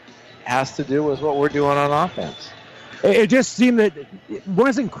it has to do with what we're doing on offense. It just seemed that it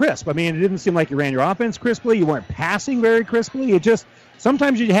wasn't crisp. I mean, it didn't seem like you ran your offense crisply. You weren't passing very crisply. It just,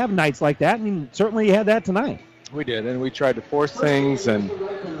 sometimes you have nights like that, and certainly you had that tonight. We did, and we tried to force things, and,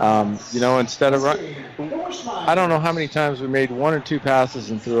 instead of running, I don't know how many times we made one or two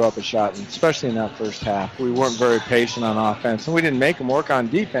passes and threw up a shot, and especially in that first half. We weren't very patient on offense, and we didn't make them work on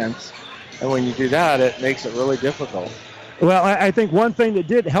defense, and when you do that, it makes it really difficult. Well, I think one thing that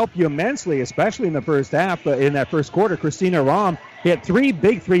did help you immensely, especially in the first half, in that first quarter, Christina Rahm hit 3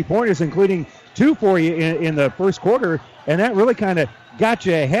 big three-pointers, including 2 for you in the first quarter, and that really kind of got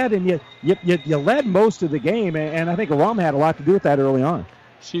you ahead, and you led most of the game, and I think Rahm had a lot to do with that early on.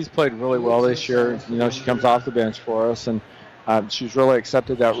 She's played really well this year. She comes off the bench for us, and she's really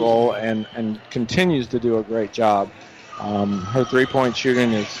accepted that role and continues to do a great job. Her three-point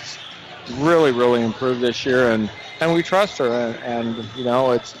shooting is really, really improved this year, and we trust her, and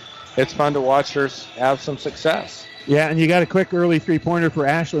it's fun to watch her have some success. Yeah, and you got a quick early three-pointer for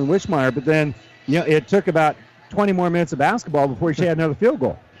Ashlyn Witchmeyer, but then it took about 20 more minutes of basketball before she had another field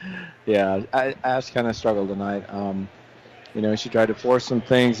goal. Yeah, Ash kind of struggled tonight. She tried to force some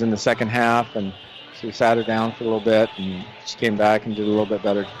things in the second half, and so we sat her down for a little bit, and she came back and did a little bit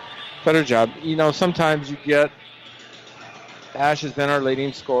better job. Sometimes you get Ash has been our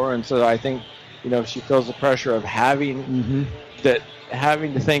leading scorer, and so I think she feels the pressure of having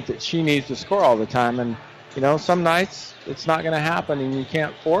to think that she needs to score all the time, and some nights it's not going to happen, and you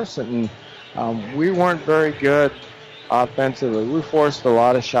can't force it. And we weren't very good offensively. We forced a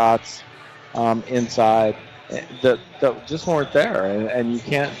lot of shots inside that just weren't there, and you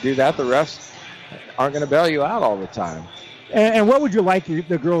can't do that. The refs aren't going to bail you out all the time. And what would you like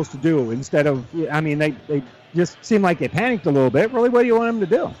the girls to do instead of, they just seem like they panicked a little bit. Really, what do you want them to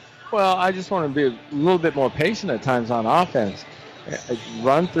do? Well, I just want to be a little bit more patient at times on offense.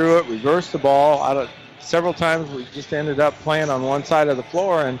 Run through it, reverse the ball. Several times we just ended up playing on one side of the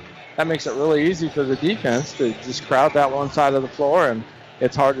floor, and that makes it really easy for the defense to just crowd that one side of the floor, and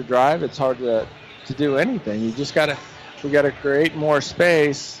it's hard to drive. It's hard to do anything. We got to create more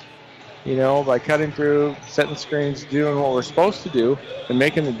space, by cutting through, setting screens, doing what we're supposed to do, and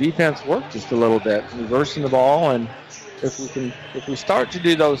making the defense work just a little bit, reversing the ball. And if we start to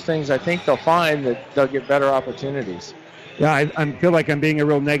do those things, I think they'll find that they'll get better opportunities. Yeah, I feel like I'm being a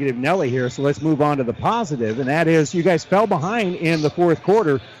real negative Nelly here, so let's move on to the positive, and that is you guys fell behind in the fourth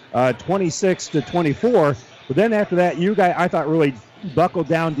quarter, 26-24. But then after that, you guys, I thought, really buckled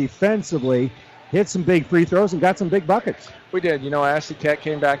down defensively, hit some big free throws, and got some big buckets. We did. Ashley Keck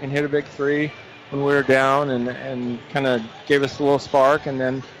came back and hit a big three when we were down and kind of gave us a little spark. And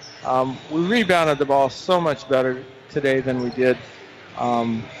then we rebounded the ball so much better today than we did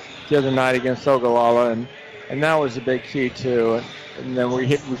the other night against Ogallala. And that was a big key, too. And then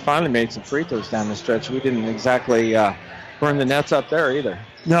we finally made some free throws down the stretch. We didn't exactly burn the nets up there either.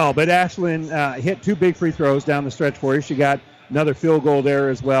 No, but Ashlyn hit 2 big free throws down the stretch for you. She got another field goal there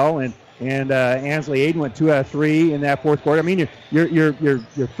as well. And Ansley Aiden went 2 out of 3 in that fourth quarter. I mean,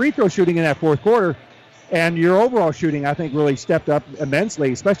 your free throw shooting in that fourth quarter and your overall shooting, I think, really stepped up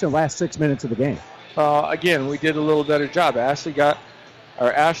immensely, especially in the last 6 minutes of the game. Again, we did a little better job.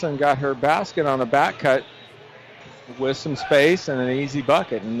 Ashlyn got her basket on a back cut with some space and an easy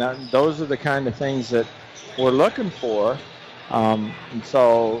bucket, and those are the kind of things that we're looking for. And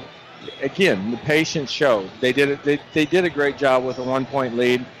so, again, the patience showed. They did a great job with a 1-point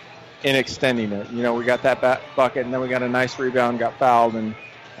lead in extending it. We got that bucket, and then we got a nice rebound, got fouled, and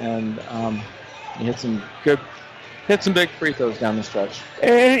hit some big free throws down the stretch.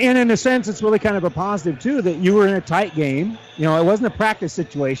 And in a sense, it's really kind of a positive, too, that you were in a tight game. It wasn't a practice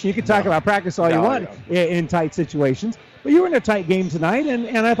situation. You can talk about practice all you want in tight situations, but you were in a tight game tonight,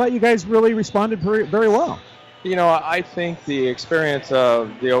 and I thought you guys really responded very well. I think the experience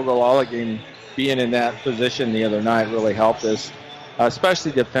of the Ogallala game, being in that position the other night, really helped us,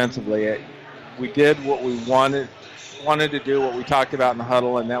 especially defensively. We did what we wanted to do, what we talked about in the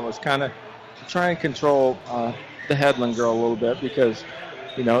huddle, and that was kind of try and control the Headland girl a little bit because,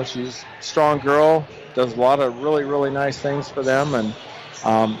 she's a strong girl, does a lot of really, really nice things for them, and,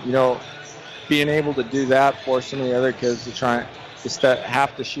 being able to do that for some of the other kids to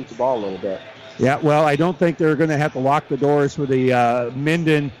have to shoot the ball a little bit. Yeah, well, I don't think they're going to have to lock the doors for the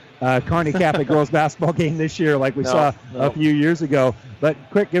Minden Kearney Catholic girls basketball game this year like we saw a few years ago. But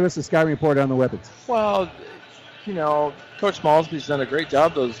quick, give us a scouting report on the weapons. Well, Coach Malsby's done a great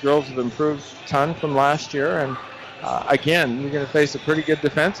job. Those girls have improved a ton from last year. And, again, we're going to face a pretty good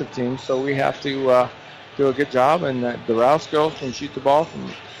defensive team, so we have to do a good job. And the Rouse girls can shoot the ball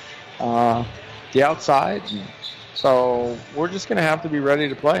from the outside. And so we're just going to have to be ready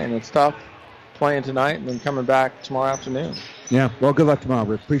to play, and it's tough playing tonight and then coming back tomorrow afternoon. Yeah, well, good luck tomorrow,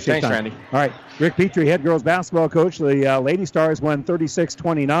 Rick. Appreciate it. Thanks, Randy. All right, Rick Petrie, head girls basketball coach. The Lady Stars won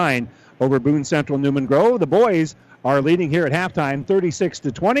 36-29 over Boone Central Newman Grove. The boys are leading here at halftime,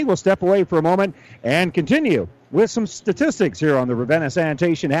 36-20. We'll step away for a moment and continue with some statistics here on the Ravenna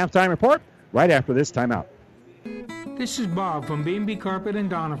Sanitation Halftime Report right after this timeout. This is Bob from B&B Carpet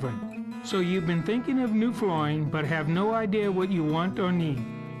and Donovan. So you've been thinking of new flooring but have no idea what you want or need.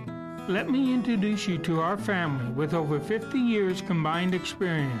 Let me introduce you to our family with over 50 years combined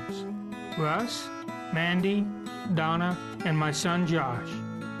experience. Russ, Mandy, Donna, and my son Josh.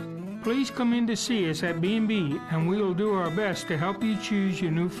 Please come in to see us at B&B and we will do our best to help you choose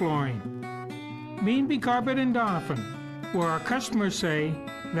your new flooring. B&B Carpet and Donovan, where our customers say,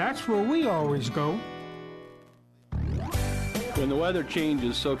 that's where we always go. When the weather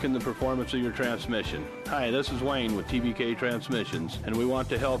changes, so can the performance of your transmission. Hi, this is Wayne with TBK Transmissions, and we want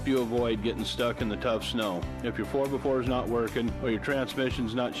to help you avoid getting stuck in the tough snow. If your 4x4 is not working or your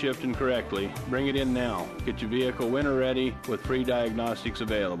transmission's not shifting correctly, bring it in now. Get your vehicle winter ready with free diagnostics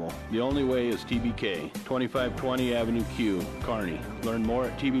available. The only way is TBK, 2520 Avenue Q, Kearney. Learn more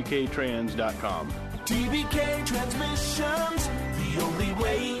at tbktrans.com. TBK Transmissions, the only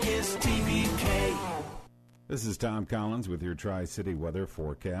way is TBK. This is Tom Collins with your Tri-City weather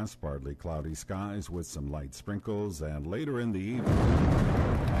forecast. Partly cloudy skies with some light sprinkles, and later in the evening,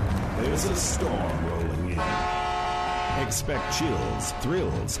 there's a storm rolling in. Expect chills,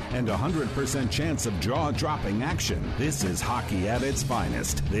 thrills, and 100% chance of jaw-dropping action. This is hockey at its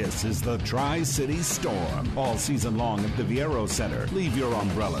finest. This is the Tri-City Storm. All season long at the Viero Center. Leave your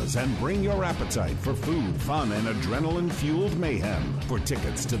umbrellas and bring your appetite for food, fun, and adrenaline-fueled mayhem. For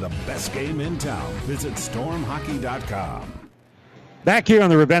tickets to the best game in town, visit stormhockey.com. Back here on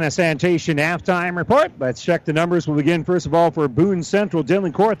the Ravenna Sanitation halftime report. Let's check the numbers. We'll begin, first of all, for Boone Central.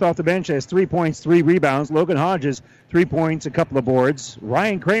 Dylan Korth off the bench has 3 points, 3 rebounds. Logan Hodges, 3 points, a couple of boards.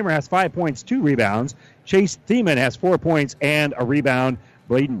 Ryan Kramer has 5 points, 2 rebounds. Chase Thiemann has 4 points and a rebound.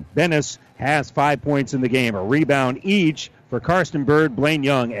 Bladen Bennis has 5 points in the game, a rebound each for Karsten Bird, Blaine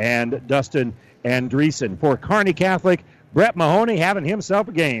Young, and Dustin Andreessen. For Kearney Catholic, Brett Mahoney having himself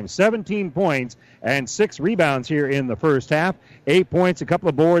a game. 17 points and 6 rebounds here in the first half. 8 points, a couple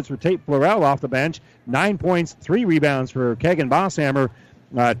of boards for Tate Florell off the bench. 9 points, 3 rebounds for Kegan Bosshammer.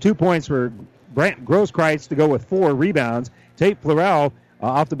 2 points for Brant Grosskreitz to go with 4 rebounds. Tate Florell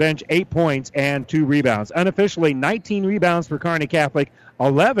off the bench, 8 points and 2 rebounds. Unofficially, 19 rebounds for Kearney Catholic,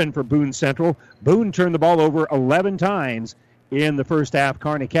 11 for Boone Central. Boone turned the ball over 11 times in the first half.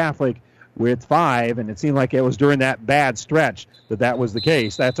 Kearney Catholic with 5, and it seemed like it was during that bad stretch that was the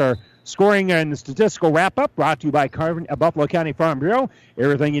case. That's our scoring and statistical wrap-up, brought to you by Buffalo County Farm Bureau.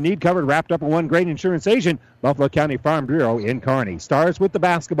 Everything you need covered, wrapped up in one great insurance agent, Buffalo County Farm Bureau in Kearney. Stars with the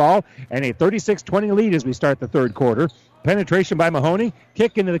basketball, and a 36-20 lead as we start the third quarter. Penetration by Mahoney,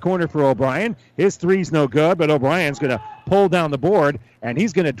 kick into the corner for O'Brien. His three's no good, but O'Brien's going to pull down the board, and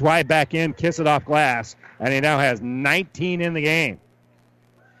he's going to drive back in, kiss it off glass, and he now has 19 in the game.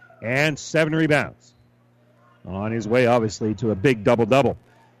 And 7 rebounds. On his way, obviously, to a big double-double.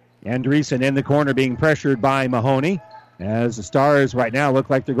 Andreessen in the corner being pressured by Mahoney. As the Stars right now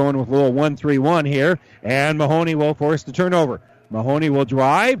look like they're going with a little 1-3-1 here. And Mahoney will force the turnover. Mahoney will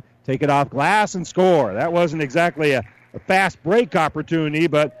drive, take it off glass, and score. That wasn't exactly a fast break opportunity,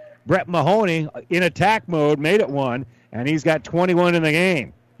 but Brett Mahoney, in attack mode, made it one. And he's got 21 in the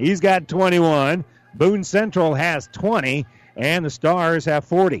game. He's got 21. Boone Central has 20. And the Stars have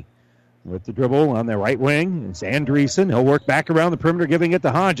 40. With the dribble on the right wing, it's Andreessen. He'll work back around the perimeter, giving it to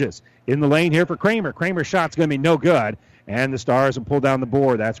Hodges. In the lane here for Kramer. Kramer's shot's going to be no good, and the Stars will pull down the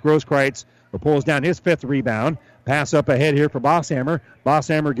board. That's Grosskreitz, who pulls down his 5th rebound. Pass up ahead here for Bosshammer.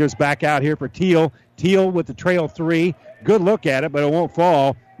 Bosshammer gives back out here for Teal. Teal with the trail 3. Good look at it, but it won't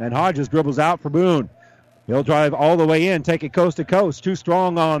fall, and Hodges dribbles out for Boone. He'll drive all the way in, take it coast to coast. Too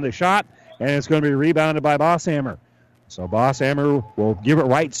strong on the shot, and it's going to be rebounded by Bosshammer. So Bosshammer will give it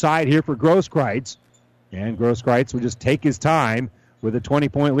right side here for Grosskreitz. And Grosskreitz will just take his time with a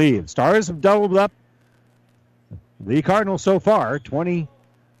 20-point lead. Stars have doubled up the Cardinals so far, 20-40.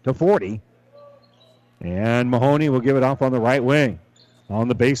 And Mahoney will give it off on the right wing. On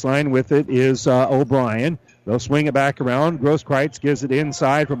the baseline with it is O'Brien. They'll swing it back around. Grosskreitz gives it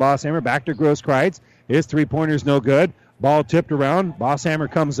inside for Bosshammer. Back to Grosskreitz. His three-pointer's no good. Ball tipped around. Bosshammer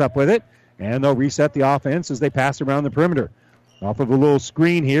comes up with it. And they'll reset the offense as they pass around the perimeter. Off of a little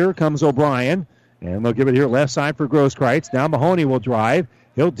screen here comes O'Brien. And they'll give it here left side for Grosskreitz. Now Mahoney will drive.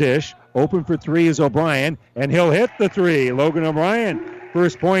 He'll dish. Open for 3 is O'Brien. And he'll hit the 3. Logan O'Brien,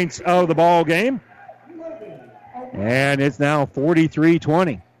 first points of the ball game. And it's now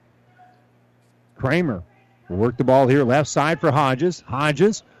 43-20. Kramer will work the ball here left side for Hodges.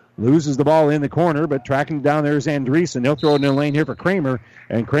 Hodges loses the ball in the corner, but tracking down there is Andreessen. They'll throw it in the lane here for Kramer,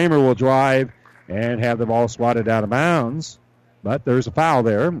 and Kramer will drive and have the ball swatted out of bounds. But there's a foul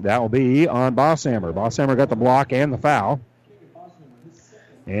there. That will be on Bosshammer. Bosshammer got the block and the foul.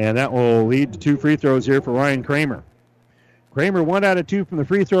 And that will lead to 2 free throws here for Ryan Kramer. Kramer 1 out of 2 from the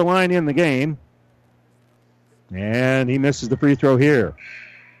free throw line in the game. And he misses the free throw here.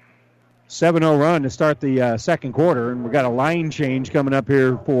 7-0 run to start the second quarter, and we've got a line change coming up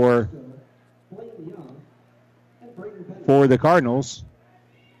here for the Cardinals.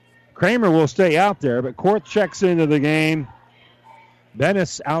 Kramer will stay out there, but Korth checks into the game.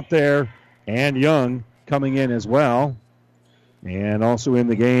 Bennis out there, and Young coming in as well. And also in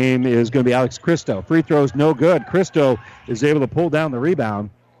the game is going to be Alex Cristo. Free throws no good. Cristo is able to pull down the rebound.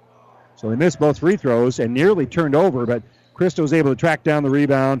 So they missed both free throws and nearly turned over, but Christo was able to track down the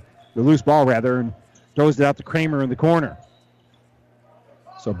rebound, the loose ball rather, and throws it out to Kramer in the corner.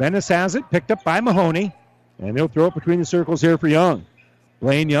 So Bennis has it, picked up by Mahoney, and he'll throw it between the circles here for Young.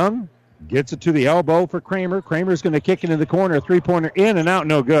 Blaine Young gets it to the elbow for Kramer. Kramer's going to kick it in the corner, three-pointer in and out,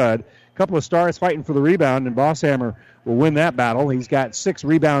 no good. A couple of Stars fighting for the rebound, and Bosshammer will win that battle. He's got 6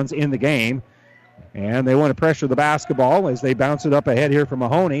 rebounds in the game, and they want to pressure the basketball as they bounce it up ahead here for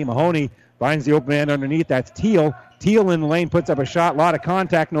Mahoney. Mahoney finds the open man underneath. That's Teal. Teal in the lane puts up a shot, a lot of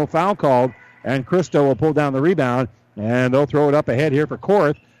contact, no foul called, and Christo will pull down the rebound, and they'll throw it up ahead here for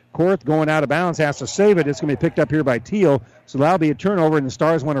Korth. Korth going out of bounds, has to save it. It's going to be picked up here by Teal, so that'll be a turnover, and the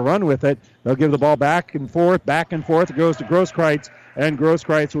Stars want to run with it. They'll give the ball back and forth. It goes to Grosskreitz, and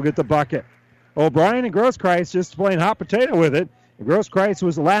Grosskreitz will get the bucket. O'Brien and Grosskreitz just playing hot potato with it. Grosskreitz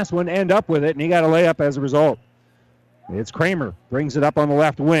was the last one to end up with it, and he got a layup as a result. It's Kramer, brings it up on the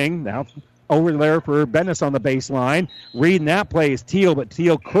left wing. Now over there for Bennis on the baseline. Reading that play is Teal, but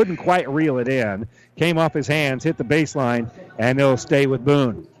Teal couldn't quite reel it in. Came off his hands, hit the baseline, and it'll stay with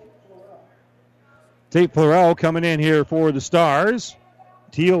Boone. Tate Florell coming in here for the Stars.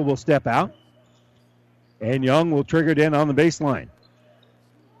 Teal will step out, and Young will trigger it in on the baseline.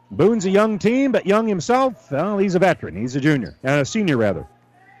 Boone's a young team, but Young himself, well, he's a veteran. He's a junior, a senior rather.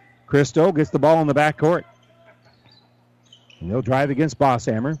 Christo gets the ball in the backcourt. And they'll drive against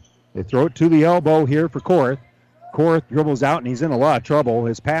Bosshammer. They throw it to the elbow here for Korth. Korth dribbles out, and he's in a lot of trouble.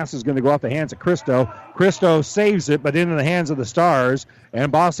 His pass is going to go off the hands of Christo. Christo saves it, but into the hands of the Stars.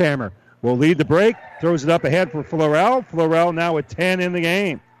 And Bosshammer will lead the break. Throws it up ahead for Florell. Florell now with 10 in the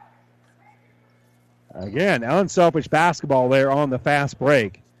game. Again, unselfish basketball there on the fast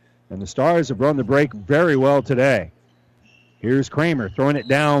break. And the Stars have run the break very well today. Here's Kramer throwing it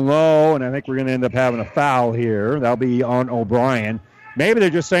down low, and I think we're going to end up having a foul here. That'll be on O'Brien. Maybe they're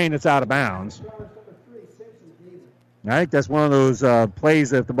just saying it's out of bounds. I think that's one of those plays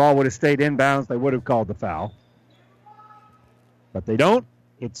that if the ball would have stayed inbounds, they would have called the foul. But they don't.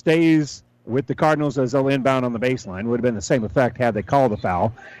 It stays with the Cardinals as they'll inbound on the baseline. Would have been the same effect had they called the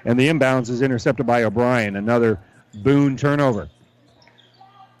foul. And the inbounds is intercepted by O'Brien. Another Boone turnover.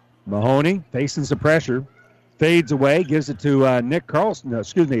 Mahoney facing some pressure. Fades away, gives it to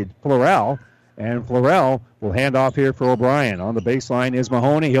Florell. And Florell will hand off here for O'Brien. On the baseline is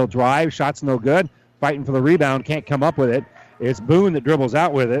Mahoney. He'll drive. Shot's no good. Fighting for the rebound. Can't come up with it. It's Boone that dribbles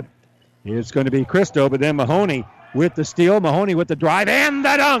out with it. It's going to be Christo, but then Mahoney with the steal. Mahoney with the drive and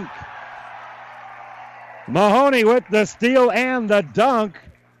the dunk. Mahoney with the steal and the dunk.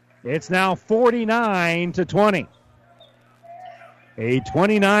 It's now 49-20. A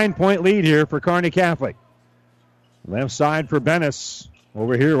 29-point lead here for Kearney Catholic. Left side for Bennis.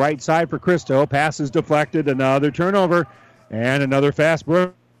 Over here, right side for Christo. Pass is deflected. Another turnover. And another fast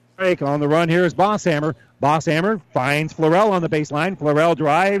break. On the run here is Bosshammer. Bosshammer finds Florell on the baseline. Florell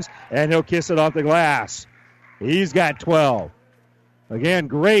drives, and he'll kiss it off the glass. He's got 12. Again,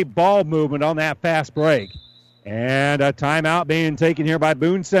 great ball movement on that fast break. And a timeout being taken here by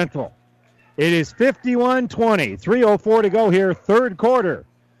Boone Central. It is 51-20. 3:04 to go here, third quarter.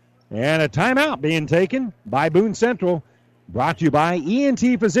 And a timeout being taken by Boone Central. Brought to you by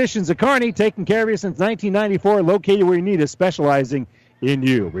ENT Physicians of Kearney, taking care of you since 1994, located where you need us, specializing in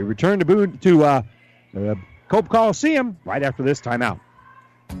you. We return to Cope Coliseum right after this timeout.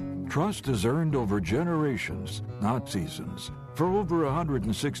 Trust is earned over generations, not seasons. For over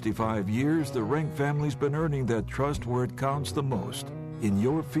 165 years, the Rank family's been earning that trust where it counts the most, in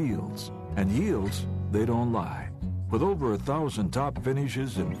your fields. And yields, they don't lie. With over 1,000 top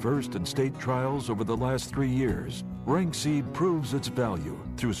finishes in first and state trials over the last 3 years, Rank Seed proves its value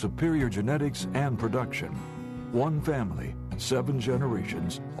through superior genetics and production. One family, 7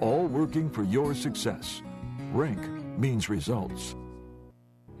 generations, all working for your success. Rank means results.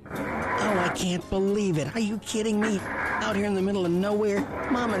 Oh, I can't believe it. Are you kidding me? Out here in the middle of nowhere?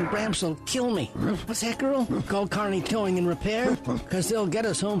 Mom and Bramps will kill me. What's that, girl? Call Kearney Towing and Repair? Because they'll get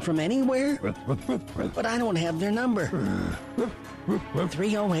us home from anywhere? But I don't have their number.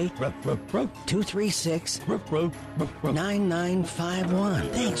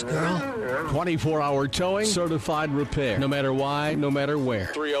 308-236-9951. Thanks, girl. 24-hour towing, certified repair. No matter why, no matter where.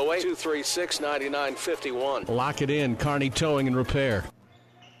 308-236-9951. Lock it in, Kearney Towing and Repair.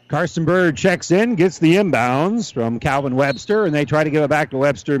 Carson Bird checks in, gets the inbounds from Calvin Webster, and they try to give it back to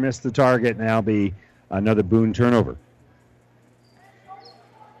Webster, missed the target, and that'll be another Boone turnover.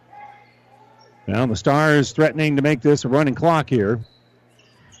 Now the Stars threatening to make this a running clock here,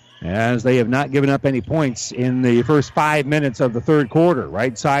 as they have not given up any points in the first 5 minutes of the third quarter.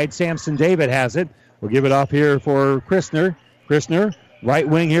 Right side, Samson David has it. We'll give it off here for Christner. Christner Right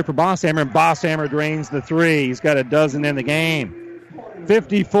wing here for Bosshammer, and Bosshammer drains the three. He's got a dozen in the game.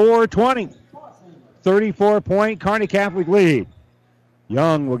 54-20. 34-point Kearney Catholic lead.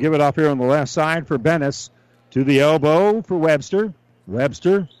 Young will give it off here on the left side for Bennis. To the elbow for Webster.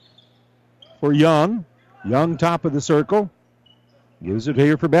 Webster for Young. Young top of the circle. Gives it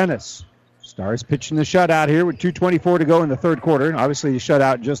here for Bennis. Stars pitching the shutout here with 2:24 to go in the third quarter. Obviously, the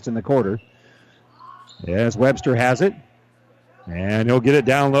shutout just in the quarter. As Webster has it. And he'll get it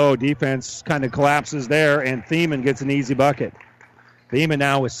down low. Defense kind of collapses there, and Thiemann gets an easy bucket. Thiemann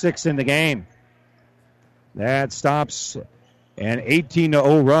now with 6 in the game. That stops an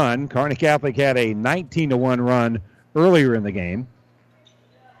 18-0 run. Kearney Catholic had a 19-1 run earlier in the game.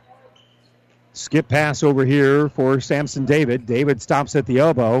 Skip pass over here for Samson David. David stops at the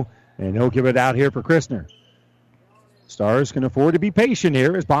elbow, and he'll give it out here for Christner. Stars can afford to be patient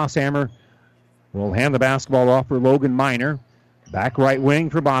here as Bosshammer will hand the basketball off for Logan Miner. Back right wing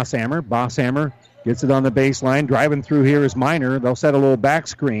for Bosshammer. Bosshammer gets it on the baseline. Driving through here is Miner. They'll set a little back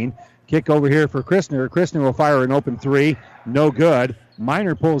screen. Kick over here for Christner. Christner will fire an open three. No good.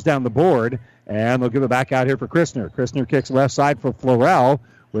 Miner pulls down the board, and they'll give it back out here for Christner. Christner kicks left side for Florell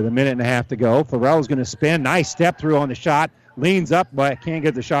with 1.5 minutes to go. Florell is going to spin. Nice step through on the shot. Leans up, but can't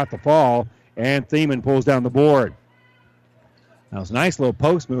get the shot to fall, and Thiemann pulls down the board. That was a nice little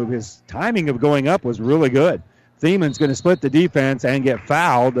post move. His timing of going up was really good. Thiemann's going to split the defense and get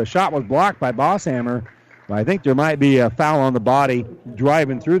fouled. The shot was blocked by Bosshammer, but I think there might be a foul on the body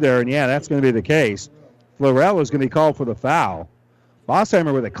driving through there, and yeah, that's going to be the case. Florell is going to be called for the foul.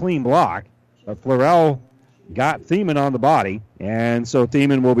 Bosshammer with a clean block, but Florell got Thiemann on the body, and so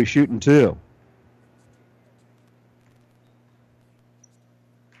Thiemann will be shooting 2.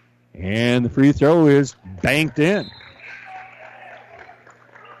 And the free throw is banked in.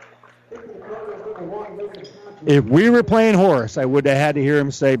 If we were playing horse, I would have had to hear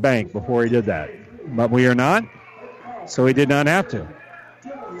him say bank before he did that. But we are not, so he did not have to.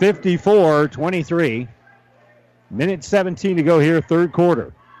 54-23. Minute 17 to go here, third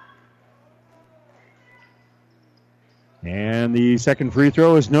quarter. And the second free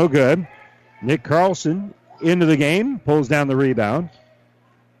throw is no good. Nick Carlson into the game, pulls down the rebound.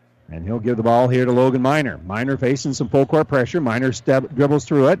 And he'll give the ball here to Logan Miner. Miner facing some full court pressure. Miner dribbles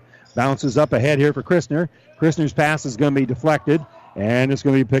through it. Bounces up ahead here for Christner. Christner's pass is going to be deflected. And it's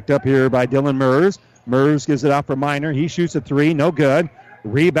going to be picked up here by Dylan Mers. Mers gives it out for Miner. He shoots a three. No good.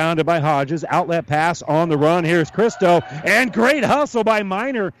 Rebounded by Hodges. Outlet pass on the run. Here's Christo. And great hustle by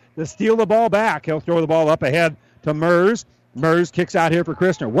Miner to steal the ball back. He'll throw the ball up ahead to Mers. Mers kicks out here for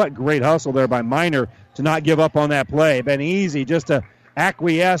Christner. What great hustle there by Miner to not give up on that play. Been easy just to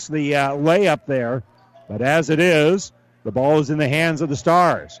acquiesce the layup there. But as it is, the ball is in the hands of the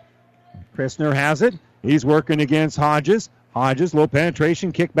Stars. Christner has it. He's working against Hodges. Hodges, low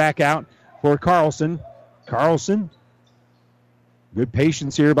penetration, kick back out for Carlson. Carlson, good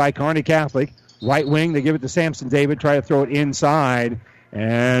patience here by Kearney Catholic. Right wing, they give it to Samson David, try to throw it inside.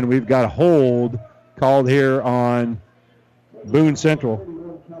 And we've got a hold called here on Boone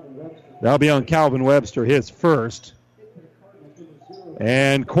Central. That'll be on Calvin Webster, his first.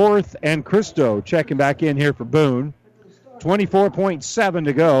 And Korth and Christo checking back in here for Boone. 24.7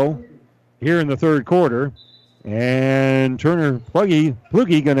 to go here in the third quarter. And Turner Pluggy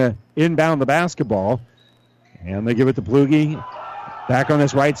going to inbound the basketball. And they give it to Pluggy. Back on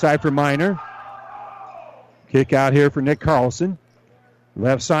this right side for Miner. Kick out here for Nick Carlson.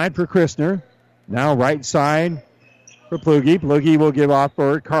 Left side for Christner. Now right side for Pluggy. Pluggy will give off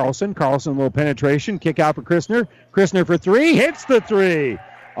for Carlson. Carlson, a little penetration. Kick out for Christner. Christner for three. Hits the three.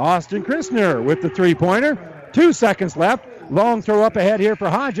 Austin Christner with the three-pointer. 2 seconds left. Long throw up ahead here for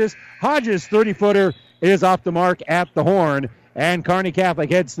Hodges. Hodges' 30-footer is off the mark at the horn. And Kearney Catholic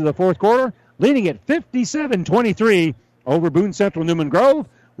heads to the fourth quarter, leading at 57-23 over Boone Central Newman Grove.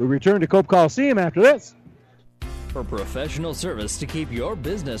 We return to Cope Coliseum after this. For professional service to keep your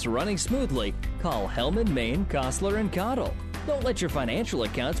business running smoothly, call Hellman, Maine, Kostler, and Cottle. Don't let your financial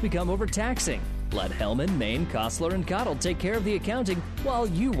accounts become overtaxing. Let Hellman, Maine, Kostler, and Cottle take care of the accounting while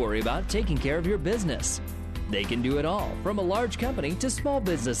you worry about taking care of your business. They can do it all, from a large company to small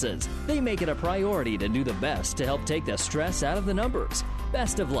businesses. They make it a priority to do the best to help take the stress out of the numbers.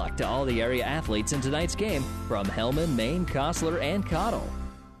 Best of luck to all the area athletes in tonight's game from Hellman, Maine, Kostler, and Cottle.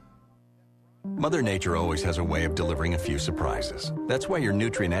 Mother Nature always has a way of delivering a few surprises. That's why your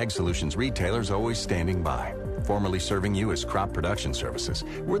Nutrien Ag Solutions retailer is always standing by. Formerly serving you as Crop Production Services,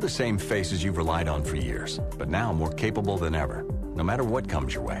 we're the same faces you've relied on for years, but now more capable than ever, no matter what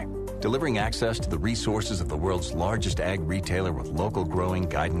comes your way. delivering access to the resources of the world's largest ag retailer with local growing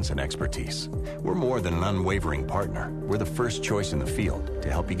guidance and expertise. We're more than an unwavering partner. We're the first choice in the field to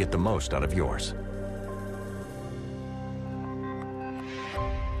help you get the most out of yours.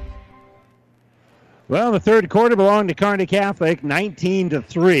 Well, the third quarter belonged to Kearney Catholic,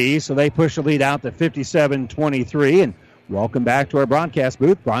 19-3, so they push the lead out to 57-23. And welcome back to our broadcast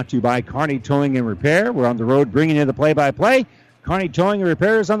booth, brought to you by Kearney Towing and Repair. We're on the road bringing you the play-by-play. Kearney Towing and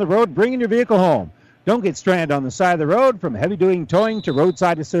Repair is on the road bringing your vehicle home. Don't get stranded on the side of the road. From heavy-duty towing to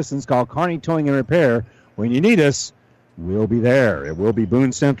roadside assistance, call Kearney Towing and Repair. When you need us, we'll be there. It will be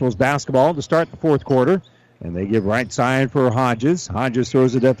Boone Central's basketball to start the fourth quarter, and they give right side for Hodges. Hodges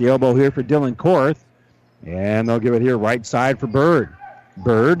throws it at the elbow here for Dylan Korth, and they'll give it here right side for Bird.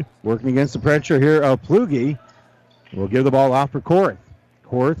 Bird working against the pressure here of Plugi. We'll give the ball off for Korth.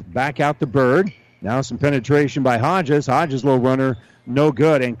 Korth back out to Bird. Now some penetration by Hodges. Hodges, low runner, no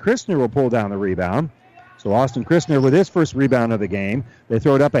good. And Christner will pull down the rebound. So Austin Christner with his first rebound of the game. They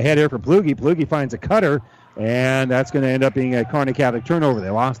throw it up ahead here for Plugi. Plugi finds a cutter, and that's going to end up being a Kearney Catholic turnover. They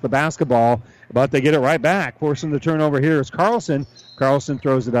lost the basketball, but they get it right back. Forcing the turnover here is Carlson. Carlson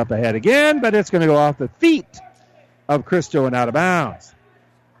throws it up ahead again, but it's going to go off the feet of Christo and out of bounds.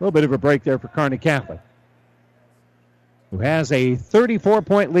 A little bit of a break there for Kearney Catholic, who has a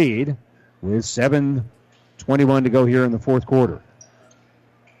 34-point lead with 7:21 to go here in the fourth quarter.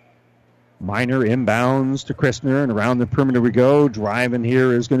 Minor inbounds to Christner, and around the perimeter we go. Driving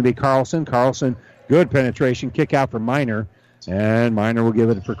here is going to be Carlson. Carlson, good penetration, kick out for Minor, and Minor will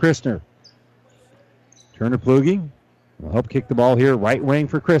give it for Christner. Turner Plugi will help kick the ball here, right wing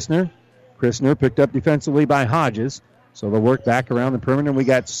for Christner. Christner picked up defensively by Hodges, so they'll work back around the perimeter. We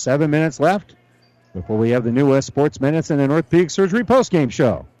got 7 minutes left before we have the New West Sports Minutes and an Orthopedic Surgery postgame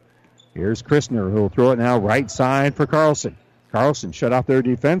show. Here's Christner, who will throw it now right side for Carlson. Carlson shut off there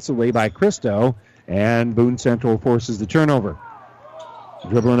defensively by Christo, and Boone Central forces the turnover.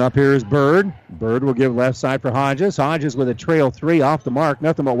 Dribbling up here is Bird. Bird will give left side for Hodges. Hodges with a trail three off the mark.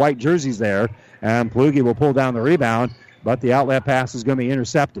 Nothing but white jerseys there. And Plugi will pull down the rebound, but the outlet pass is going to be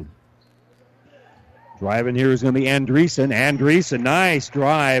intercepted. Driving here is going to be Andreessen. Andreessen, nice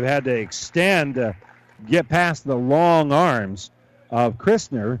drive. Had to extend to get past the long arms of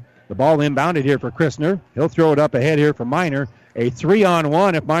Christner. The ball inbounded here for Christner. He'll throw it up ahead here for Minor. A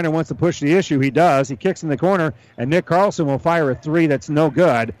 3-on-1. If Minor wants to push the issue, he does. He kicks in the corner, and Nick Carlson will fire a three that's no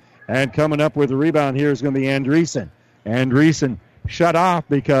good. And coming up with the rebound here is going to be Andreessen. Andreessen shut off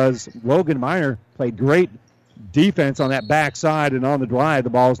because Logan Minor played great defense on that backside, and on the drive, the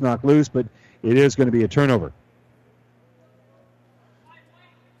ball's knocked loose, but it is going to be a turnover.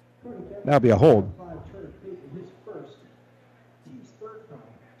 That'll be a hold.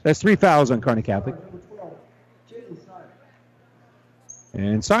 That's 3 fouls on Kearney Catholic.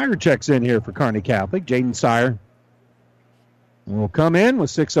 And Sire checks in here for Kearney Catholic. Jaden Sire will come in with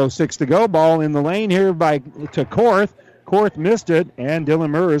 6:06 to go. Ball in the lane here to Korth. Korth missed it, and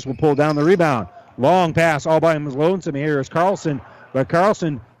Dylan Murs will pull down the rebound. Long pass all by his lonesome here is Carlson, but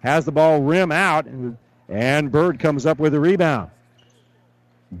Carlson has the ball rim out, and Bird comes up with a rebound.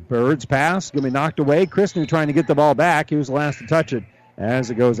 Bird's pass going to be knocked away. Christner trying to get the ball back. He was the last to touch it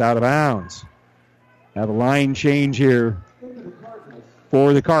as it goes out of bounds. Have a line change here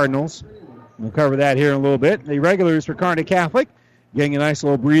for the Cardinals. We'll cover that here in a little bit. The regulars for Kearney Catholic getting a nice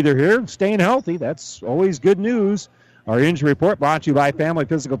little breather here, staying healthy. That's always good news. Our injury report brought to you by Family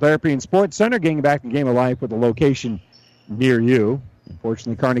Physical Therapy and Sports Center, getting back in Game of Life with a location near you.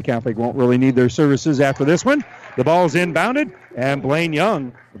 Unfortunately, Kearney Catholic won't really need their services after this one. The ball's inbounded, and Blaine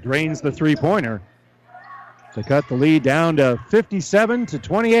Young drains the three-pointer to cut the lead down to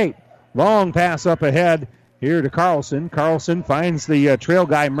 57-28. Long pass up ahead here to Carlson. Carlson finds the trail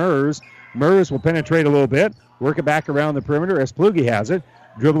guy, Murs. Murs will penetrate a little bit, work it back around the perimeter as Plugi has it.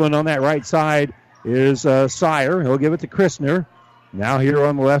 Dribbling on that right side is Sire. He'll give it to Christner. Now here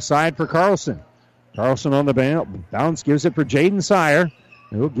on the left side for Carlson. Carlson on the bounce, gives it for Jaden Sire,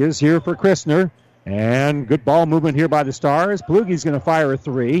 who gives here for Christner. And good ball movement here by the Stars. Plugi's going to fire a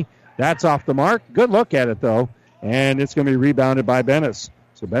three. That's off the mark. Good look at it, though. And it's going to be rebounded by Bennis.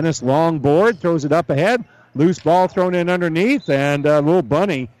 So Bennis, long board, throws it up ahead. Loose ball thrown in underneath. And a little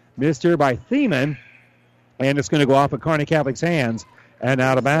bunny missed here by Thiemann. And it's going to go off of Kearney Catholic's hands and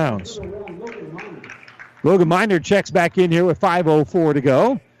out of bounds. Logan Minor checks back in here with 5:04 to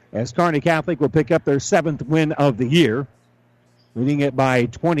go, as Kearney Catholic will pick up their 7th win of the year, leading it by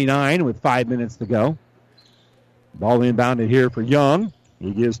 29 with 5 minutes to go. Ball inbounded here for Young.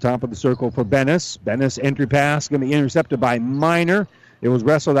 He gives top of the circle for Bennis. Bennis entry pass going to be intercepted by Minor. It was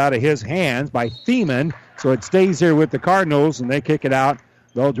wrestled out of his hands by Thiemann, so it stays here with the Cardinals, and they kick it out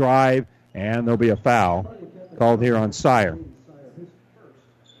They'll drive, and there'll be a foul called here on Sire.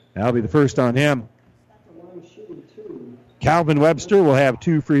 That'll be the first on him. Calvin Webster will have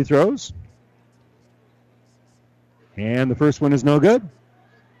 2 free throws. And the first one is no good.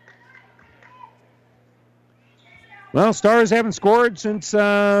 Well, Stars haven't scored since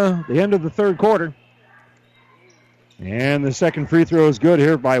the end of the third quarter. And the second free throw is good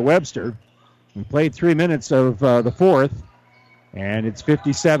here by Webster. We played 3 minutes of the fourth, and it's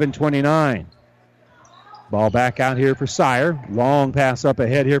 57-29. Ball back out here for Sire. Long pass up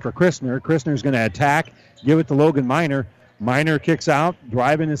ahead here for Christner. Christner's going to attack, give it to Logan Miner. Miner kicks out,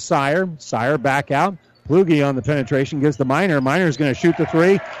 driving is Sire. Sire back out. Plugi on the penetration, gives to Miner. Miner's going to shoot the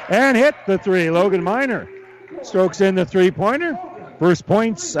three and hit the three. Logan Miner strokes in the three-pointer. First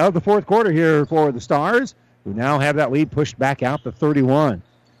points of the fourth quarter here for the Stars, who now have that lead pushed back out to 31.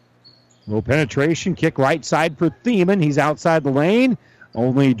 Low penetration, kick right side for Thiemann. He's outside the lane.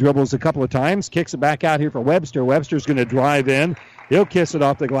 Only dribbles a couple of times. Kicks it back out here for Webster. Webster's going to drive in. He'll kiss it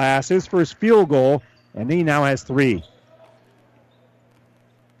off the glass. His first field goal, and he now has 3.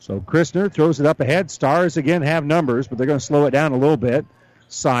 So Christner throws it up ahead. Stars again have numbers, but they're going to slow it down a little bit.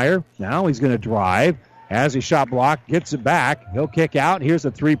 Sire, now he's going to drive. Has his shot blocked, gets it back. He'll kick out. Here's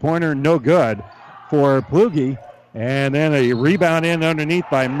a three-pointer, no good for Plugi. And then a rebound in underneath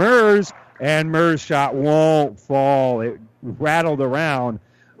by Mers, and Mers' shot won't fall. It rattled around,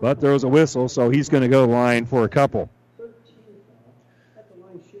 but there was a whistle, so he's going to go line for a couple.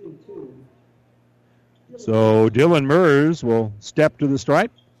 So Dylan Mers will step to the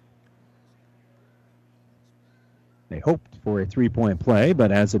stripe. They hoped for a three-point play,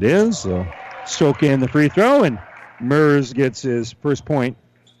 but as it is, they'll soak in the free throw, and Mers gets his first point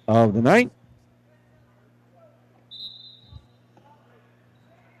of the night.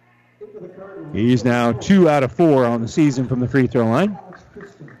 He's now 2 out of 4 on the season from the free throw line.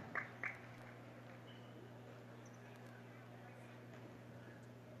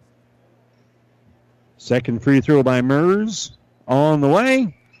 Second free throw by Mers on the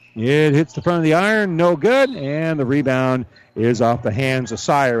way. It hits the front of the iron, no good, and the rebound is off the hands of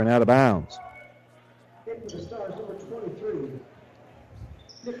Sire and out of bounds.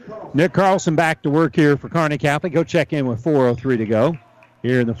 Nick Carlson back to work here for Kearney Catholic. He'll check in with 4:03 to go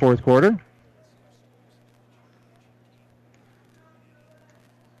here in the fourth quarter.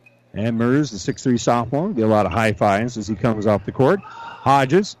 And Mers, the 6'3 sophomore, get a lot of high fives as he comes off the court.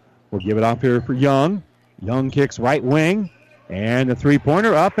 Hodges will give it off here for Young. Young kicks right wing. And a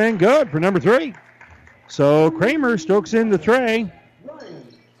three-pointer up and good for number 3. So Kramer strokes in the tray.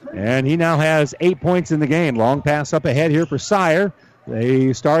 And he now has 8 points in the game. Long pass up ahead here for Sire.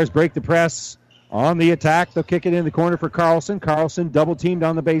 The Stars break the press on the attack. They'll kick it in the corner for Carlson. Carlson double-teamed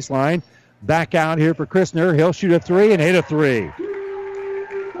on the baseline. Back out here for Christner. He'll shoot a 3 and hit a 3.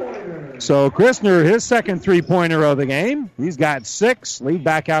 So Christner, his second three-pointer of the game. He's got 6. Lead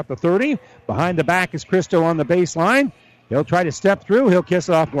back out to 30. Behind the back is Christo on the baseline. He'll try to step through. He'll kiss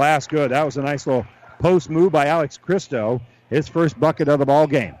it off glass. Good. That was a nice little post move by Alex Christo. His first bucket of the ball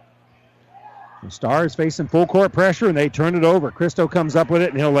game. The Stars facing full court pressure, and they turn it over. Christo comes up with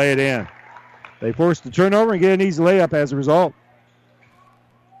it, and he'll lay it in. They force the turnover and get an easy layup as a result.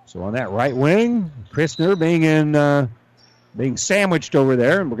 So on that right wing, Christner being sandwiched over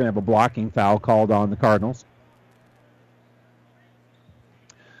there, and we're going to have a blocking foul called on the Cardinals.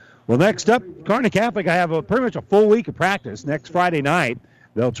 Well, next up, Kearney Catholic, I have pretty much a full week of practice. Next Friday night,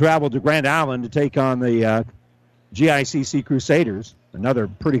 they'll travel to Grand Island to take on the GICC Crusaders, another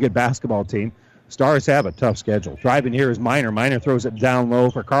pretty good basketball team. Stars have a tough schedule. Driving here is Miner. Miner throws it down low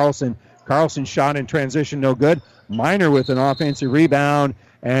for Carlson. Carlson shot in transition, no good. Miner with an offensive rebound,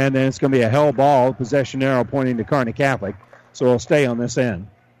 and then it's going to be a hell ball, possession arrow pointing to Kearney Catholic. So it'll stay on this end.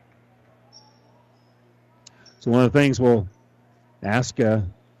 So one of the things we'll ask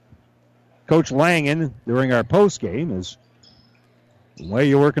Coach Langen during our post game is, what are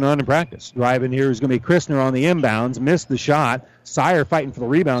you working on in practice? Driving here is going to be Christner on the inbounds. Missed the shot. Sire fighting for the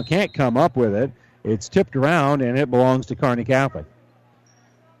rebound. Can't come up with it. It's tipped around, and it belongs to Kearney Catholic.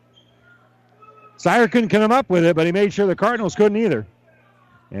 Sire couldn't come up with it, but he made sure the Cardinals couldn't either.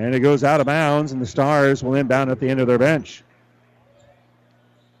 And it goes out of bounds, and the Stars will inbound at the end of their bench.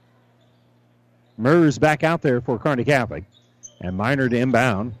 Mers back out there for Kearney Catholic. And Miner to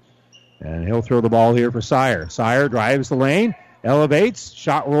inbound. And he'll throw the ball here for Sire. Sire drives the lane, elevates,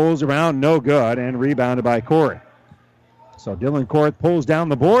 shot rolls around, no good, and rebounded by Korth. So Dylan Korth pulls down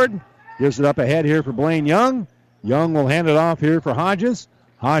the board, gives it up ahead here for Blaine Young. Young will hand it off here for Hodges.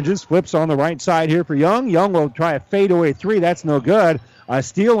 Hodges flips on the right side here for Young. Young will try a fadeaway 3. That's no good. A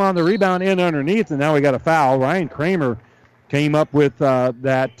steal on the rebound in underneath, and now we got a foul. Ryan Kramer came up with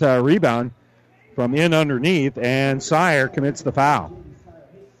that rebound from in underneath, and Sire commits the foul.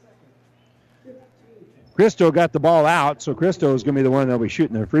 Christo got the ball out, so Christo is going to be the one that will be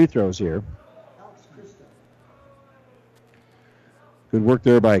shooting their free throws here. Good work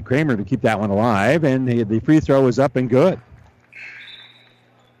there by Kramer to keep that one alive, and the free throw is up and good.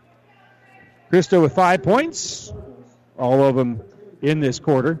 Christo with 5 points, all of them in this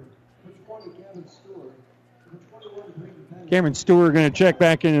quarter. Cameron Stewart going to check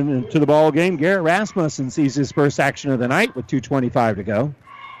back into the ball game. Garrett Rasmussen sees his first action of the night with 2:25 to go.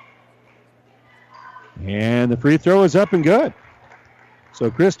 And the free throw is up and good.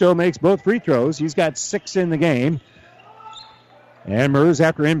 So Christo makes both free throws. He's got 6 in the game. And Mers,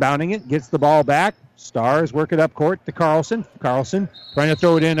 after inbounding it, gets the ball back. Stars work it up court to Carlson. Carlson trying to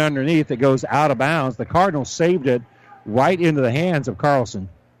throw it in underneath. It goes out of bounds. The Cardinals saved it right into the hands of Carlson.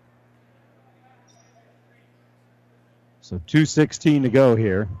 So 2:16 to go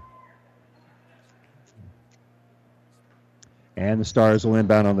here. And the Stars will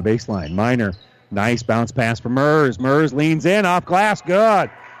inbound on the baseline. Minor, nice bounce pass for Mers. Mers leans in, off glass, good.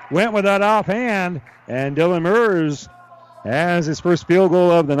 Went with that offhand, and Dylan Mers has his first field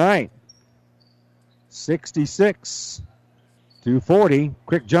goal of the night. 66-40.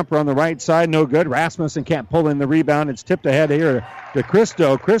 Quick jumper on the right side, no good. Rasmussen can't pull in the rebound. It's tipped ahead here to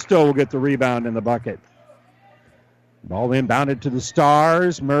Christo. Christo will get the rebound in the bucket. Ball inbounded to the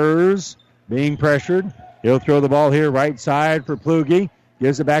Stars. Mers being pressured. He'll throw the ball here right side for Plugi.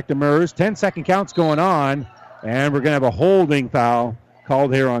 Gives it back to Mers. 10-second count's going on, and we're going to have a holding foul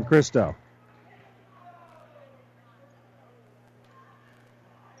called here on Christo.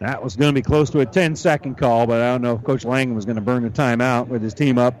 That was going to be close to a 10-second call, but I don't know if Coach Langham was going to burn the timeout with his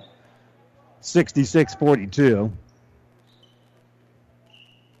team up 66-42.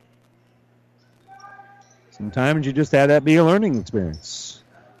 Sometimes you just have that be a learning experience.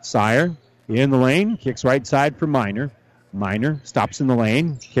 Sire in the lane, kicks right side for Minor. Minor stops in the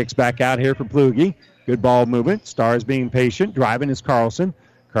lane, kicks back out here for Plugi. Good ball movement. Stars being patient. Driving is Carlson.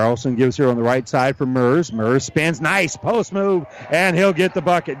 Carlson gives here on the right side for Mers. Mers spins. Nice post move, and he'll get the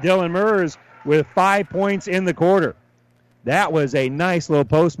bucket. Dylan Mers with 5 points in the quarter. That was a nice little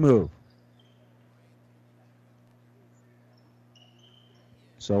post move.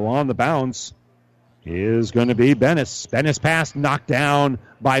 So on the bounce is going to be Bennis. Bennis pass knocked down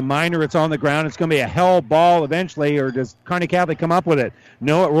by Minor. It's on the ground. It's going to be a held ball eventually, or does Kearney Catholic come up with it?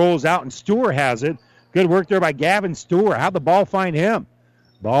 No, it rolls out, and Stewart has it. Good work there by Gavin Stewart. How'd the ball find him?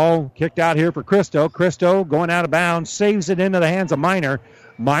 Ball kicked out here for Christo. Christo going out of bounds, saves it into the hands of Minor.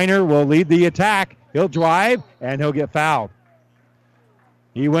 Minor will lead the attack. He'll drive, and he'll get fouled.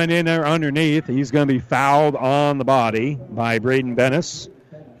 He went in there underneath. He's going to be fouled on the body by Braden Bennis.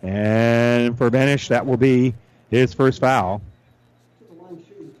 And for Bennis, that will be his first foul.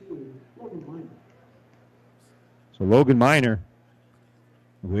 So Logan Minor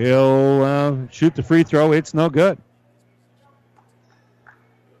will shoot the free throw. It's no good.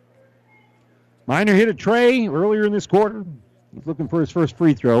 Minor hit a tray earlier in this quarter. He's looking for his first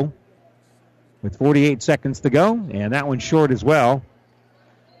free throw with 48 seconds to go, and that one's short as well.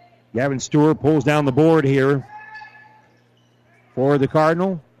 Gavin Stewart pulls down the board here for the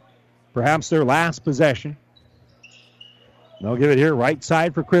Cardinal. Perhaps their last possession. They'll give it here right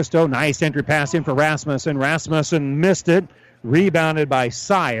side for Christo. Nice entry pass in for Rasmussen. Rasmussen missed it. Rebounded by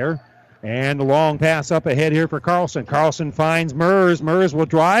Sire. And the long pass up ahead here for Carlson. Carlson finds Mers. Mers will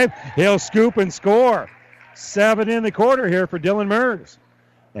drive. He'll scoop and score. 7 in the quarter here for Dylan Mers.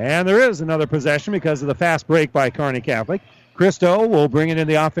 And there is another possession because of the fast break by Kearney Catholic. Christo will bring it in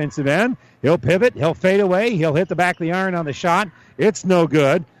the offensive end. He'll pivot. He'll fade away. He'll hit the back of the iron on the shot. It's no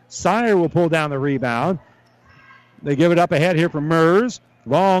good. Sire will pull down the rebound. They give it up ahead here for Mers.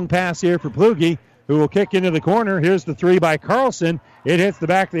 Long pass here for Plugi, who will kick into the corner. Here's the three by Carlson. It hits the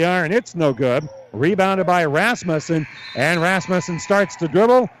back of the iron. It's no good. Rebounded by Rasmussen, and Rasmussen starts to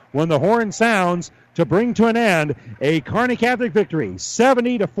dribble when the horn sounds to bring to an end a Kearney Catholic victory.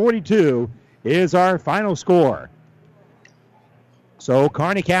 70-42 is our final score. So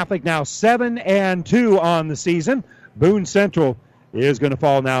Kearney Catholic now 7-2 on the season. Boone Central is going to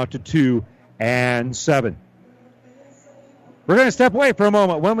fall now to 2-7. We're going to step away for a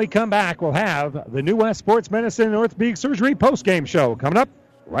moment. When we come back, we'll have the New West Sports Medicine and Orthopedic Surgery postgame show coming up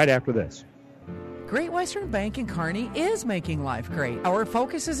right after this. Great Western Bank in Kearney is making life great. Our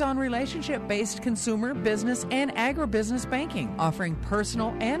focus is on relationship-based consumer, business, and agribusiness banking, offering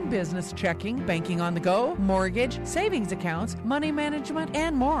personal and business checking, banking on the go, mortgage, savings accounts, money management,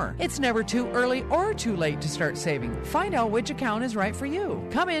 and more. It's never too early or too late to start saving. Find out which account is right for you.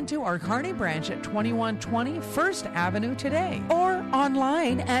 Come into our Kearney branch at 2120 First Avenue today or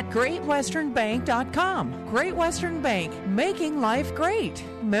online at greatwesternbank.com. Great Western Bank, making life great.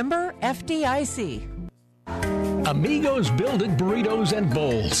 Member FDIC. Amigos Build-It Burritos and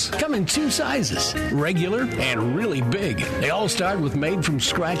Bowls come in two sizes, regular and really big. They all start with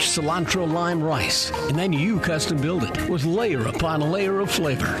made-from-scratch cilantro lime rice, and then you custom build it with layer upon layer of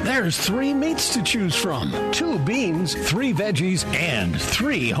flavor. There's 3 meats to choose from, 2 beans, 3 veggies, and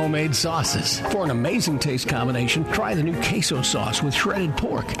 3 homemade sauces. For an amazing taste combination, try the new queso sauce with shredded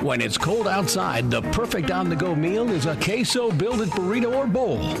pork. When it's cold outside, the perfect on-the-go meal is a queso Build-It Burrito or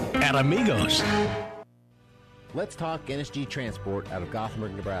bowl at Amigos. Let's talk NSG Transport out of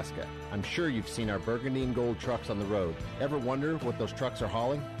Gothenburg, Nebraska. I'm sure you've seen our burgundy and gold trucks on the road. Ever wonder what those trucks are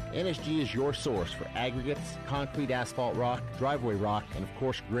hauling? NSG is your source for aggregates, concrete asphalt rock, driveway rock, and of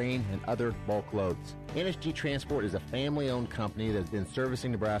course grain and other bulk loads. NSG Transport is a family-owned company that's been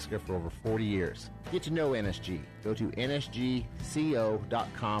servicing Nebraska for over 40 years. Get to know NSG. Go to nsgco.com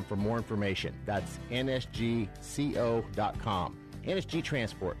for more information. That's nsgco.com. NSG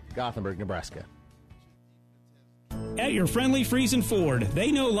Transport, Gothenburg, Nebraska. At your friendly Friesen Ford,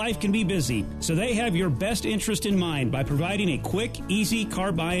 they know life can be busy, so they have your best interest in mind by providing a quick, easy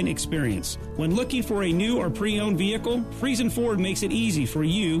car buying experience. When looking for a new or pre-owned vehicle, Friesen Ford makes it easy for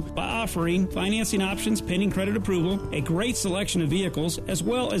you by offering financing options pending credit approval, a great selection of vehicles, as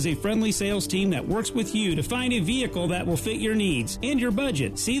well as a friendly sales team that works with you to find a vehicle that will fit your needs and your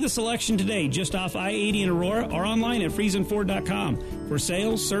budget. See the selection today just off I-80 in Aurora or online at FriesenFord.com. For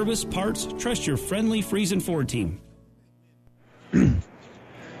sales, service, parts, trust your friendly Friesen Ford team.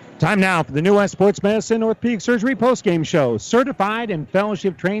 Time now for the New West Sports Medicine Orthopedic Surgery postgame show. Certified and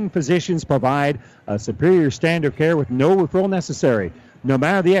fellowship-trained physicians provide a superior standard of care with no referral necessary. No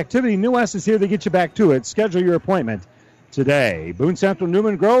matter the activity, New West is here to get you back to it. Schedule your appointment today. Boone Central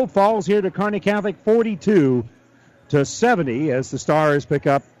Newman Grove falls here to Kearney Catholic 42-70 as the Stars pick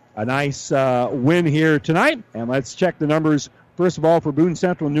up a nice win here tonight. And let's check the numbers, first of all, for Boone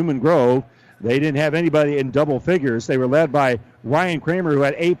Central Newman Grove. They didn't have anybody in double figures. They were led by Ryan Kramer, who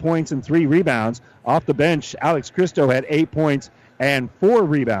had 8 points and 3 rebounds. Off the bench, Alex Christo had 8 points and 4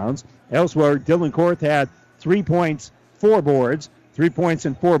 rebounds. Elsewhere, Dylan Korth had 3 points, 4 boards. 3 points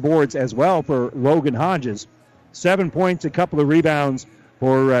and 4 boards as well for Logan Hodges. 7 points, a couple of rebounds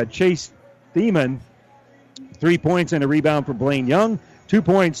for Chase Thiemann. 3 points and a rebound for Blaine Young. 2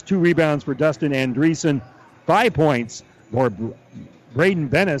 points, 2 rebounds for Dustin Andreessen. 5 points for Braden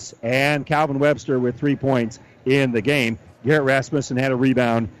Bennis and Calvin Webster with 3 points in the game. Garrett Rasmussen had a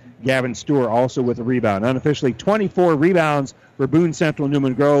rebound. Gavin Stewart also with a rebound. Unofficially, 24 rebounds for Boone Central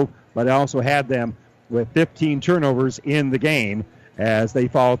Newman Grove, but also had them with 15 turnovers in the game as they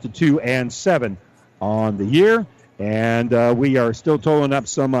fall to 2-7 on the year. And we are still totaling up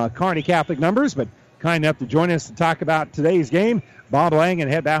some Kearney Catholic numbers, but kind enough to join us to talk about today's game. Bob Langen,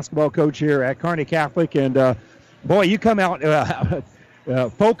 head basketball coach here at Kearney Catholic. And, boy, you come out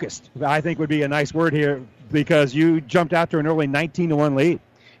focused, I think would be a nice word here, because you jumped out to an early 19-1 lead.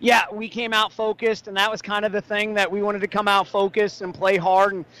 Yeah, we came out focused, and that was kind of the thing, that we wanted to come out focused and play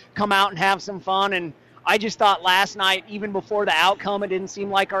hard and come out and have some fun. And I just thought last night, even before the outcome, it didn't seem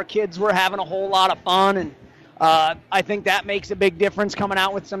like our kids were having a whole lot of fun. And I think that makes a big difference, coming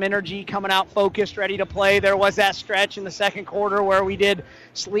out with some energy, coming out focused, ready to play. There was that stretch in the second quarter where we did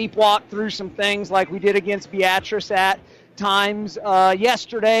sleepwalk through some things like we did against Beatrice at times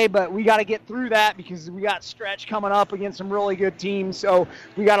yesterday, but we got to get through that because we got stretch coming up against some really good teams, so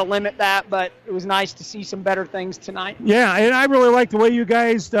we got to limit that. But it was nice to see some better things tonight. Yeah, and I really like the way you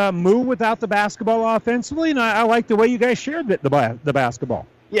guys move without the basketball offensively, and I like the way you guys shared the basketball.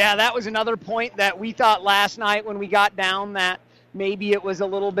 Yeah, that was another point that we thought last night when we got down, that maybe it was a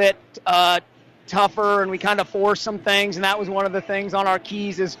little bit tougher and we kind of forced some things, and that was one of the things on our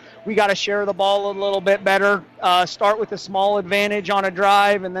keys is we got to share the ball a little bit better, start with a small advantage on a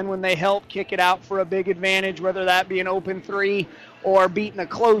drive, and then when they help, kick it out for a big advantage, whether that be an open three or beating a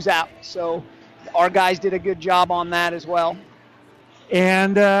closeout. So our guys did a good job on that as well.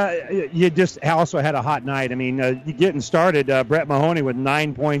 And you just also had a hot night. I mean, you getting started, Brett Mahoney with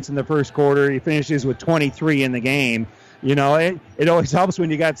 9 points in the first quarter. He finishes with 23 in the game. you know, it always helps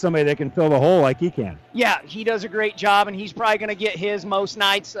when you got somebody that can fill the hole like he can. Yeah, he does a great job, and he's probably going to get his most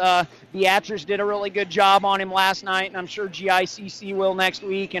nights. Beatrice did a really good job on him last night, and I'm sure GICC will next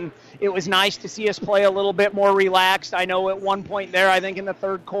week. And it was nice to see us play a little bit more relaxed. I know at one point there, I think in the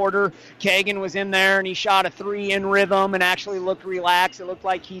third quarter, Kagan was in there, and he shot a 3 in rhythm and actually looked relaxed. It looked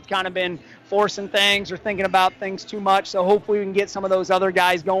like he'd kind of been forcing things or thinking about things too much. So hopefully we can get some of those other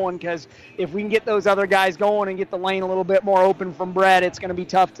guys going, because if we can get those other guys going and get the lane a little bit more open from Brett, it's going to be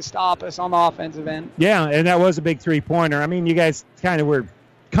tough to stop us on the offensive end. Yeah, and that was a big three-pointer. I mean, you guys kind of were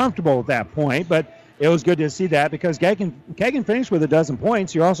comfortable at that point, but it was good to see that because Kagan finished with 12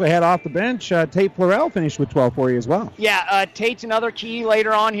 points. You also had off the bench, Tate Florell finished with 12 for you as well. Yeah, Tate's another key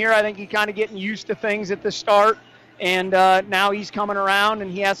later on here. I think he's kind of getting used to things at the start. And now he's coming around,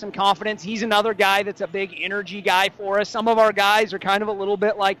 and he has some confidence. He's another guy that's a big energy guy for us. Some of our guys are kind of a little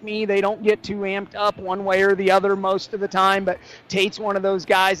bit like me. They don't get too amped up one way or the other most of the time, but Tate's one of those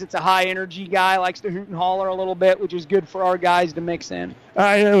guys that's a high-energy guy, likes to hoot and holler a little bit, which is good for our guys to mix in.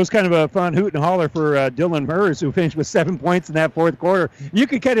 It was kind of a fun hoot and holler for Dylan Murs, who finished with 7 points in that fourth quarter. You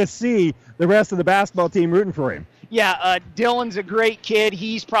could kind of see the rest of the basketball team rooting for him. Yeah, Dylan's a great kid.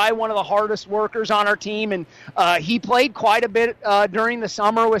 He's probably one of the hardest workers on our team, and he played quite a bit during the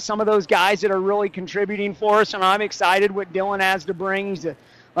summer with some of those guys that are really contributing for us, and I'm excited what Dylan has to bring. He's,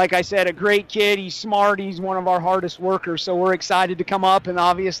 like I said, a great kid. He's smart. He's one of our hardest workers, so we're excited to come up, and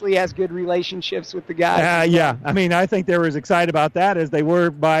obviously has good relationships with the guys. Yeah, I mean, I think they were as excited about that as they were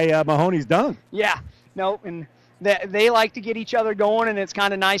by Mahoney's dunk. Yeah, no, and they like to get each other going, and it's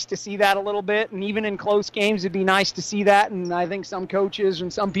kind of nice to see that a little bit. And even in close games, it'd be nice to see that. And I think some coaches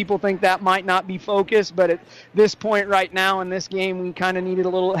and some people think that might not be focused, but at this point right now in this game, we kind of needed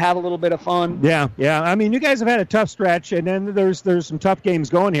have a little bit of fun. Yeah. I mean, you guys have had a tough stretch, and then there's some tough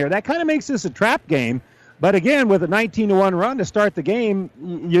games going here. That kind of makes this a trap game. But again, with a 19-1 run to start the game,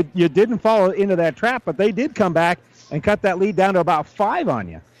 you didn't fall into that trap, but they did come back and cut that lead down to about 5 on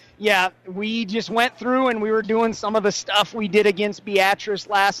you. Yeah, we just went through and we were doing some of the stuff we did against Beatrice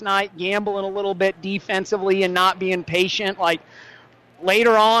last night, gambling a little bit defensively and not being patient. Like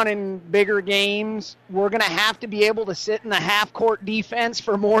later on in bigger games, we're going to have to be able to sit in the half-court defense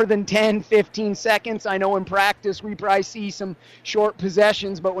for more than 10, 15 seconds. I know in practice we probably see some short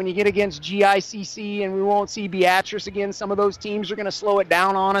possessions, but when you get against GICC and we won't see Beatrice again, some of those teams are going to slow it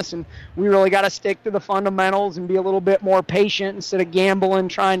down on us, and we really got to stick to the fundamentals and be a little bit more patient instead of gambling,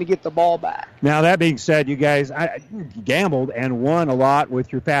 trying to get the ball back. Now, that being said, you guys gambled and won a lot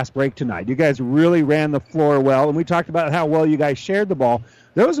with your fast break tonight. You guys really ran the floor well, and we talked about how well you guys shared the ball.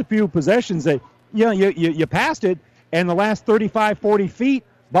 There was a few possessions that, you passed it, and the last 35, 40 feet,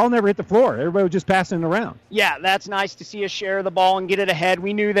 ball never hit the floor. Everybody was just passing it around. Yeah, that's nice to see us share the ball and get it ahead.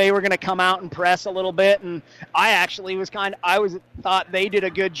 We knew they were going to come out and press a little bit, and I actually thought they did a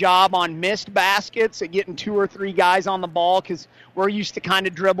good job on missed baskets at getting 2 or 3 guys on the ball, because we're used to kind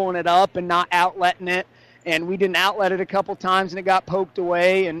of dribbling it up and not outletting it. And we didn't outlet it a couple times, and it got poked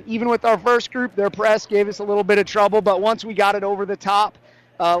away. And even with our first group, their press gave us a little bit of trouble. But once we got it over the top,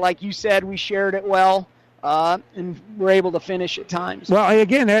 like you said, we shared it well, and we're able to finish at times. Well,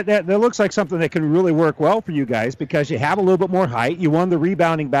 again, that looks like something that can really work well for you guys, because you have a little bit more height. You won the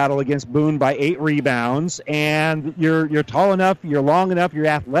rebounding battle against Boone by 8 rebounds, and you're tall enough, you're long enough, you're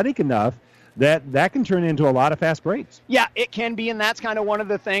athletic enough that can turn into a lot of fast breaks. Yeah, it can be, and that's kind of one of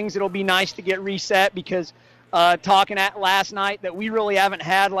the things. It'll be nice to get reset, because talking at last night that we really haven't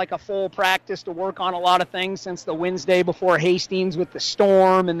had like a full practice to work on a lot of things since the Wednesday before Hastings with the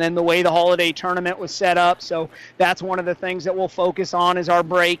storm and then the way the holiday tournament was set up. So that's one of the things that we'll focus on is our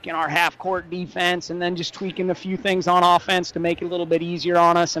break and our half-court defense, and then just tweaking a few things on offense to make it a little bit easier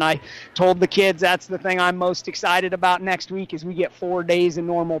on us. And I told the kids that's the thing I'm most excited about next week is we get 4 days of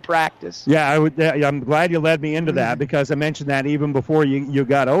normal practice. Yeah, I'm glad you led me into that, because I mentioned that even before you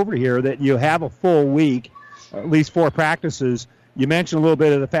got over here, that you have a full week, at least 4 practices. You mentioned a little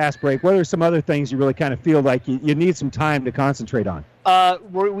bit of the fast break. What are some other things you really kind of feel like you need some time to concentrate on?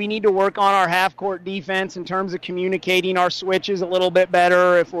 We need to work on our half-court defense in terms of communicating our switches a little bit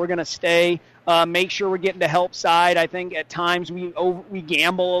better if we're going to stay. Make sure we're getting to help side. I think at times we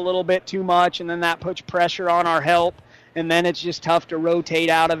gamble a little bit too much, and then that puts pressure on our help, and then it's just tough to rotate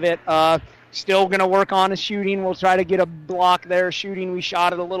out of it. Still going to work on the shooting. We'll try to get a block there shooting. We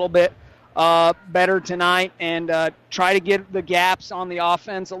shot it a little bit better tonight, and try to get the gaps on the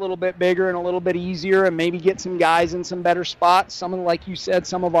offense a little bit bigger and a little bit easier, and maybe get some guys in some better spots. Some of, like you said,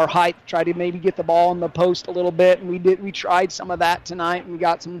 some of our height, try to maybe get the ball in the post a little bit, and we tried some of that tonight, and we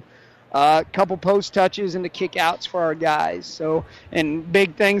got some couple post touches and the kick outs for our guys. So, and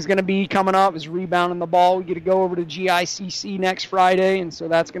big thing's going to be coming up is rebounding the ball. We get to go over to GICC next Friday, and so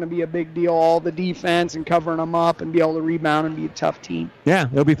that's going to be a big deal. All the defense and covering them up and be able to rebound and be a tough team. Yeah,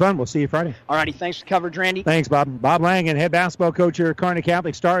 it'll be fun. We'll see you Friday. All righty, thanks for the coverage, Randy. Thanks, Bob. Bob Langen, head basketball coach here at Kearney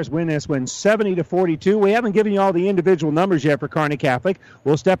Catholic. Stars win this one 70-42. We haven't given you all the individual numbers yet for Kearney Catholic.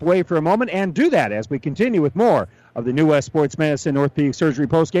 We'll step away for a moment and do that as we continue with more of the New West Sports Medicine Orthopedic Surgery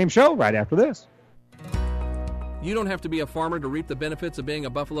postgame show right after this. You don't have to be a farmer to reap the benefits of being a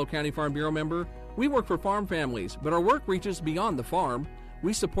Buffalo County Farm Bureau member. We work for farm families, but our work reaches beyond the farm.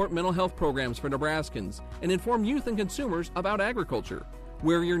 We support mental health programs for Nebraskans and inform youth and consumers about agriculture.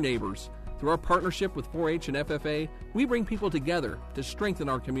 We're your neighbors. Through our partnership with 4-H and FFA, we bring people together to strengthen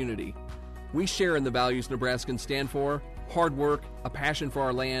our community. We share in the values Nebraskans stand for: hard work, a passion for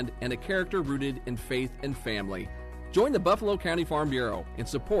our land, and a character rooted in faith and family. Join the Buffalo County Farm Bureau and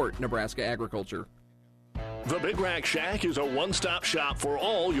support Nebraska agriculture. The Big Rack Shack is a one-stop shop for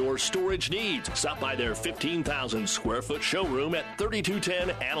all your storage needs. Stop by their 15,000 square foot showroom at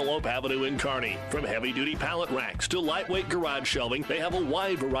 3210 Antelope Avenue in Kearney. From heavy-duty pallet racks to lightweight garage shelving, they have a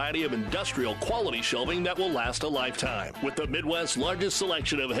wide variety of industrial quality shelving that will last a lifetime. With the Midwest's largest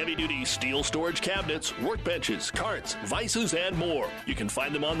selection of heavy-duty steel storage cabinets, workbenches, carts, vices, and more. You can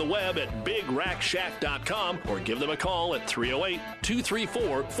find them on the web at BigRackShack.com or give them a call at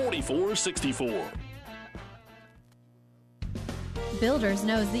 308-234-4464. Builders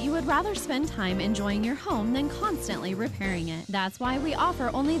knows that you would rather spend time enjoying your home than constantly repairing it. That's why we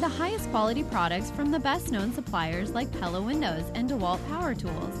offer only the highest quality products from the best known suppliers like Pella Windows and DeWalt Power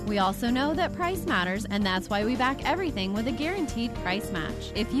Tools. We also know that price matters, and that's why we back everything with a guaranteed price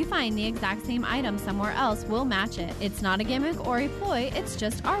match. If you find the exact same item somewhere else, we'll match it. It's not a gimmick or a ploy, it's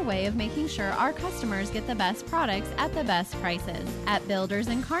just our way of making sure our customers get the best products at the best prices. At Builders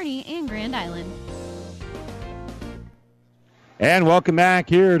in Kearney and Grand Island. And welcome back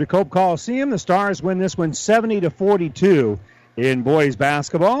here to Cope Coliseum. The Stars win this one 70-42 in boys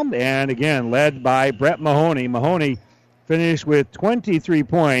basketball. And again, led by Brett Mahoney. Mahoney finished with 23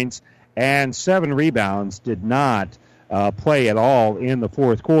 points and 7 rebounds. Did not play at all in the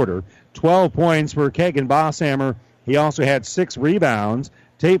fourth quarter. 12 points for Kagan Bosshammer. He also had 6 rebounds.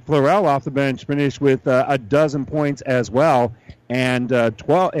 Tate Florell off the bench finished with a dozen points as well and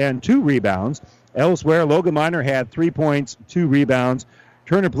 2 rebounds. Elsewhere, Logan Miner had 3 points, 2 rebounds.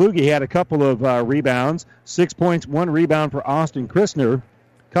 Turner Plugi had a couple of rebounds, 6 points, 1 rebound for Austin Christner,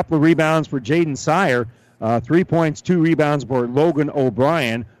 a couple of rebounds for Jaden Sire, 3 points, 2 rebounds for Logan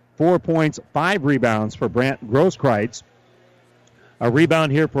O'Brien, 4 points, 5 rebounds for Brant Grosskreitz. A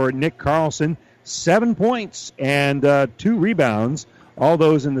rebound here for Nick Carlson, 7 points and 2 rebounds, all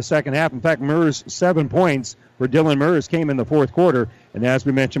those in the second half. In fact, Murs, 7 points for Dylan Murs came in the fourth quarter. And as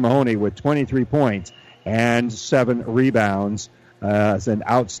we mentioned, Mahoney with 23 points and 7 rebounds. It's an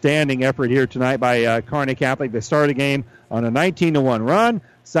outstanding effort here tonight by Kearney Catholic. They started a game on a 19-1 run,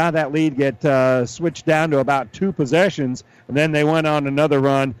 saw that lead get switched down to about 2 possessions, and then they went on another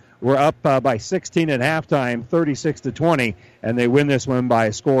run. We're up by 16 at halftime, 36-20, and they win this one by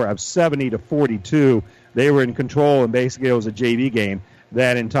a score of 70-42. They were in control, and basically it was a JV game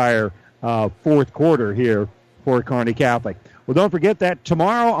that entire fourth quarter here for Kearney Catholic. Well, don't forget that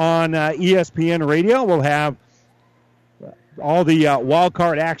tomorrow on ESPN Radio, we'll have all the wild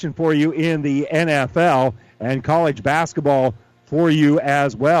card action for you in the NFL and college basketball for you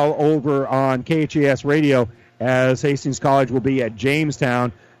as well over on KHAS Radio, as Hastings College will be at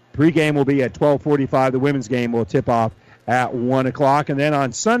Jamestown. Pregame will be at 12:45. The women's game will tip off at 1 o'clock. And then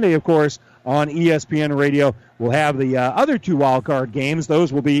on Sunday, of course, on ESPN Radio, we'll have the other 2 wild card games.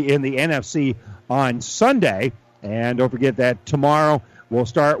 Those will be in the NFC on Sunday. And don't forget that tomorrow we'll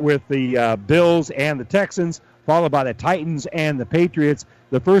start with the Bills and the Texans, followed by the Titans and the Patriots.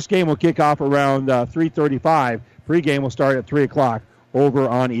 The first game will kick off around 3:35. Pregame will start at 3 o'clock over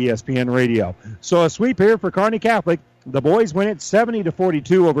on ESPN Radio. So a sweep here for Kearney Catholic. The boys win it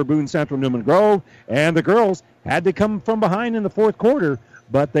 70-42 over Boone Central Newman Grove, and the girls had to come from behind in the fourth quarter,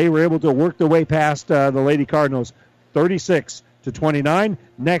 but they were able to work their way past the Lady Cardinals 36-29.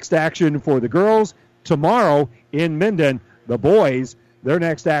 Next action for the girls tomorrow in Minden. The boys, their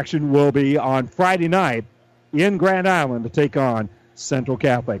next action will be on Friday night in Grand Island to take on Central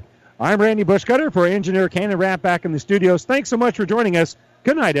Catholic. I'm Randy Bushcutter for engineer Cannon Rapp back in the studios. Thanks so much for joining us.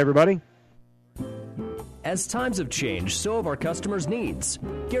 Good night, everybody. As times have changed, so have our customers' needs.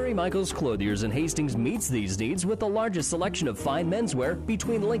 Gary Michaels Clothiers in Hastings meets these needs with the largest selection of fine menswear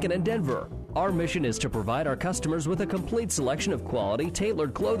between Lincoln and Denver. Our mission is to provide our customers with a complete selection of quality,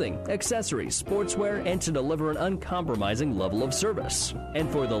 tailored clothing, accessories, sportswear, and to deliver an uncompromising level of service.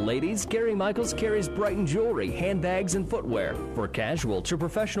 And for the ladies, Gary Michaels carries Brighton jewelry, handbags, and footwear. For casual to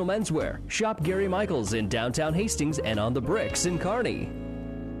professional menswear, shop Gary Michaels in downtown Hastings and on the Bricks in Kearney.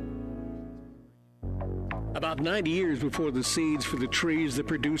 About 90 years before the seeds for the trees that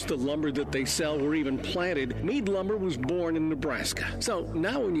produce the lumber that they sell were even planted, Mead Lumber was born in Nebraska. So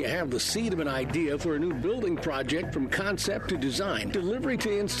now when you have the seed of an idea for a new building project from concept to design, delivery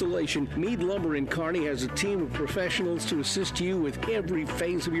to installation, Mead Lumber in Kearney has a team of professionals to assist you with every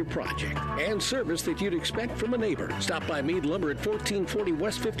phase of your project and service that you'd expect from a neighbor. Stop by Mead Lumber at 1440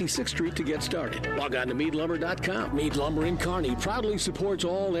 West 56th Street to get started. Log on to meadlumber.com. Mead Lumber in Kearney proudly supports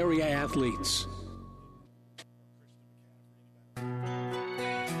all area athletes.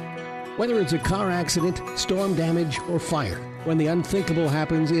 Whether it's a car accident, storm damage, or fire, when the unthinkable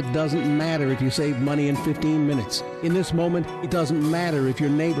happens, it doesn't matter if you save money in 15 minutes. In this moment, it doesn't matter if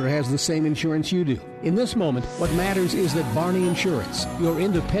your neighbor has the same insurance you do. In this moment, what matters is that Barney Insurance, your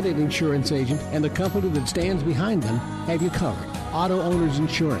independent insurance agent, and the company that stands behind them have you covered. Auto Owners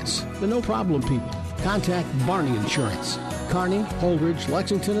Insurance, the no-problem people. Contact Barney Insurance, Kearney, Holdridge,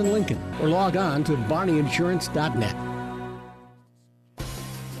 Lexington, and Lincoln, or log on to barneyinsurance.net.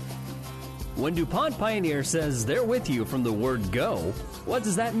 When DuPont Pioneer says they're with you from the word go, what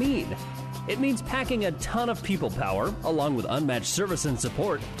does that mean? It means packing a ton of people power, along with unmatched service and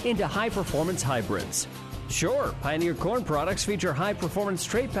support, into high-performance hybrids. Sure, Pioneer corn products feature high-performance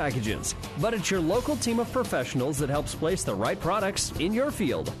trait packages, but it's your local team of professionals that helps place the right products in your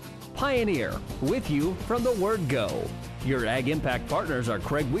field. Pioneer, with you from the word go. Your Ag Impact partners are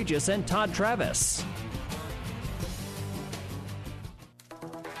Craig Weegis and Todd Travis.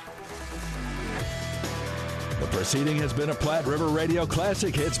 The proceeding has been a Platte River Radio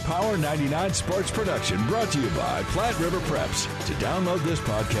Classic Hits Power 99 sports production brought to you by Platte River Preps. To download this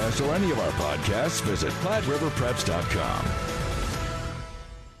podcast or any of our podcasts, visit PlatteRiverPreps.com.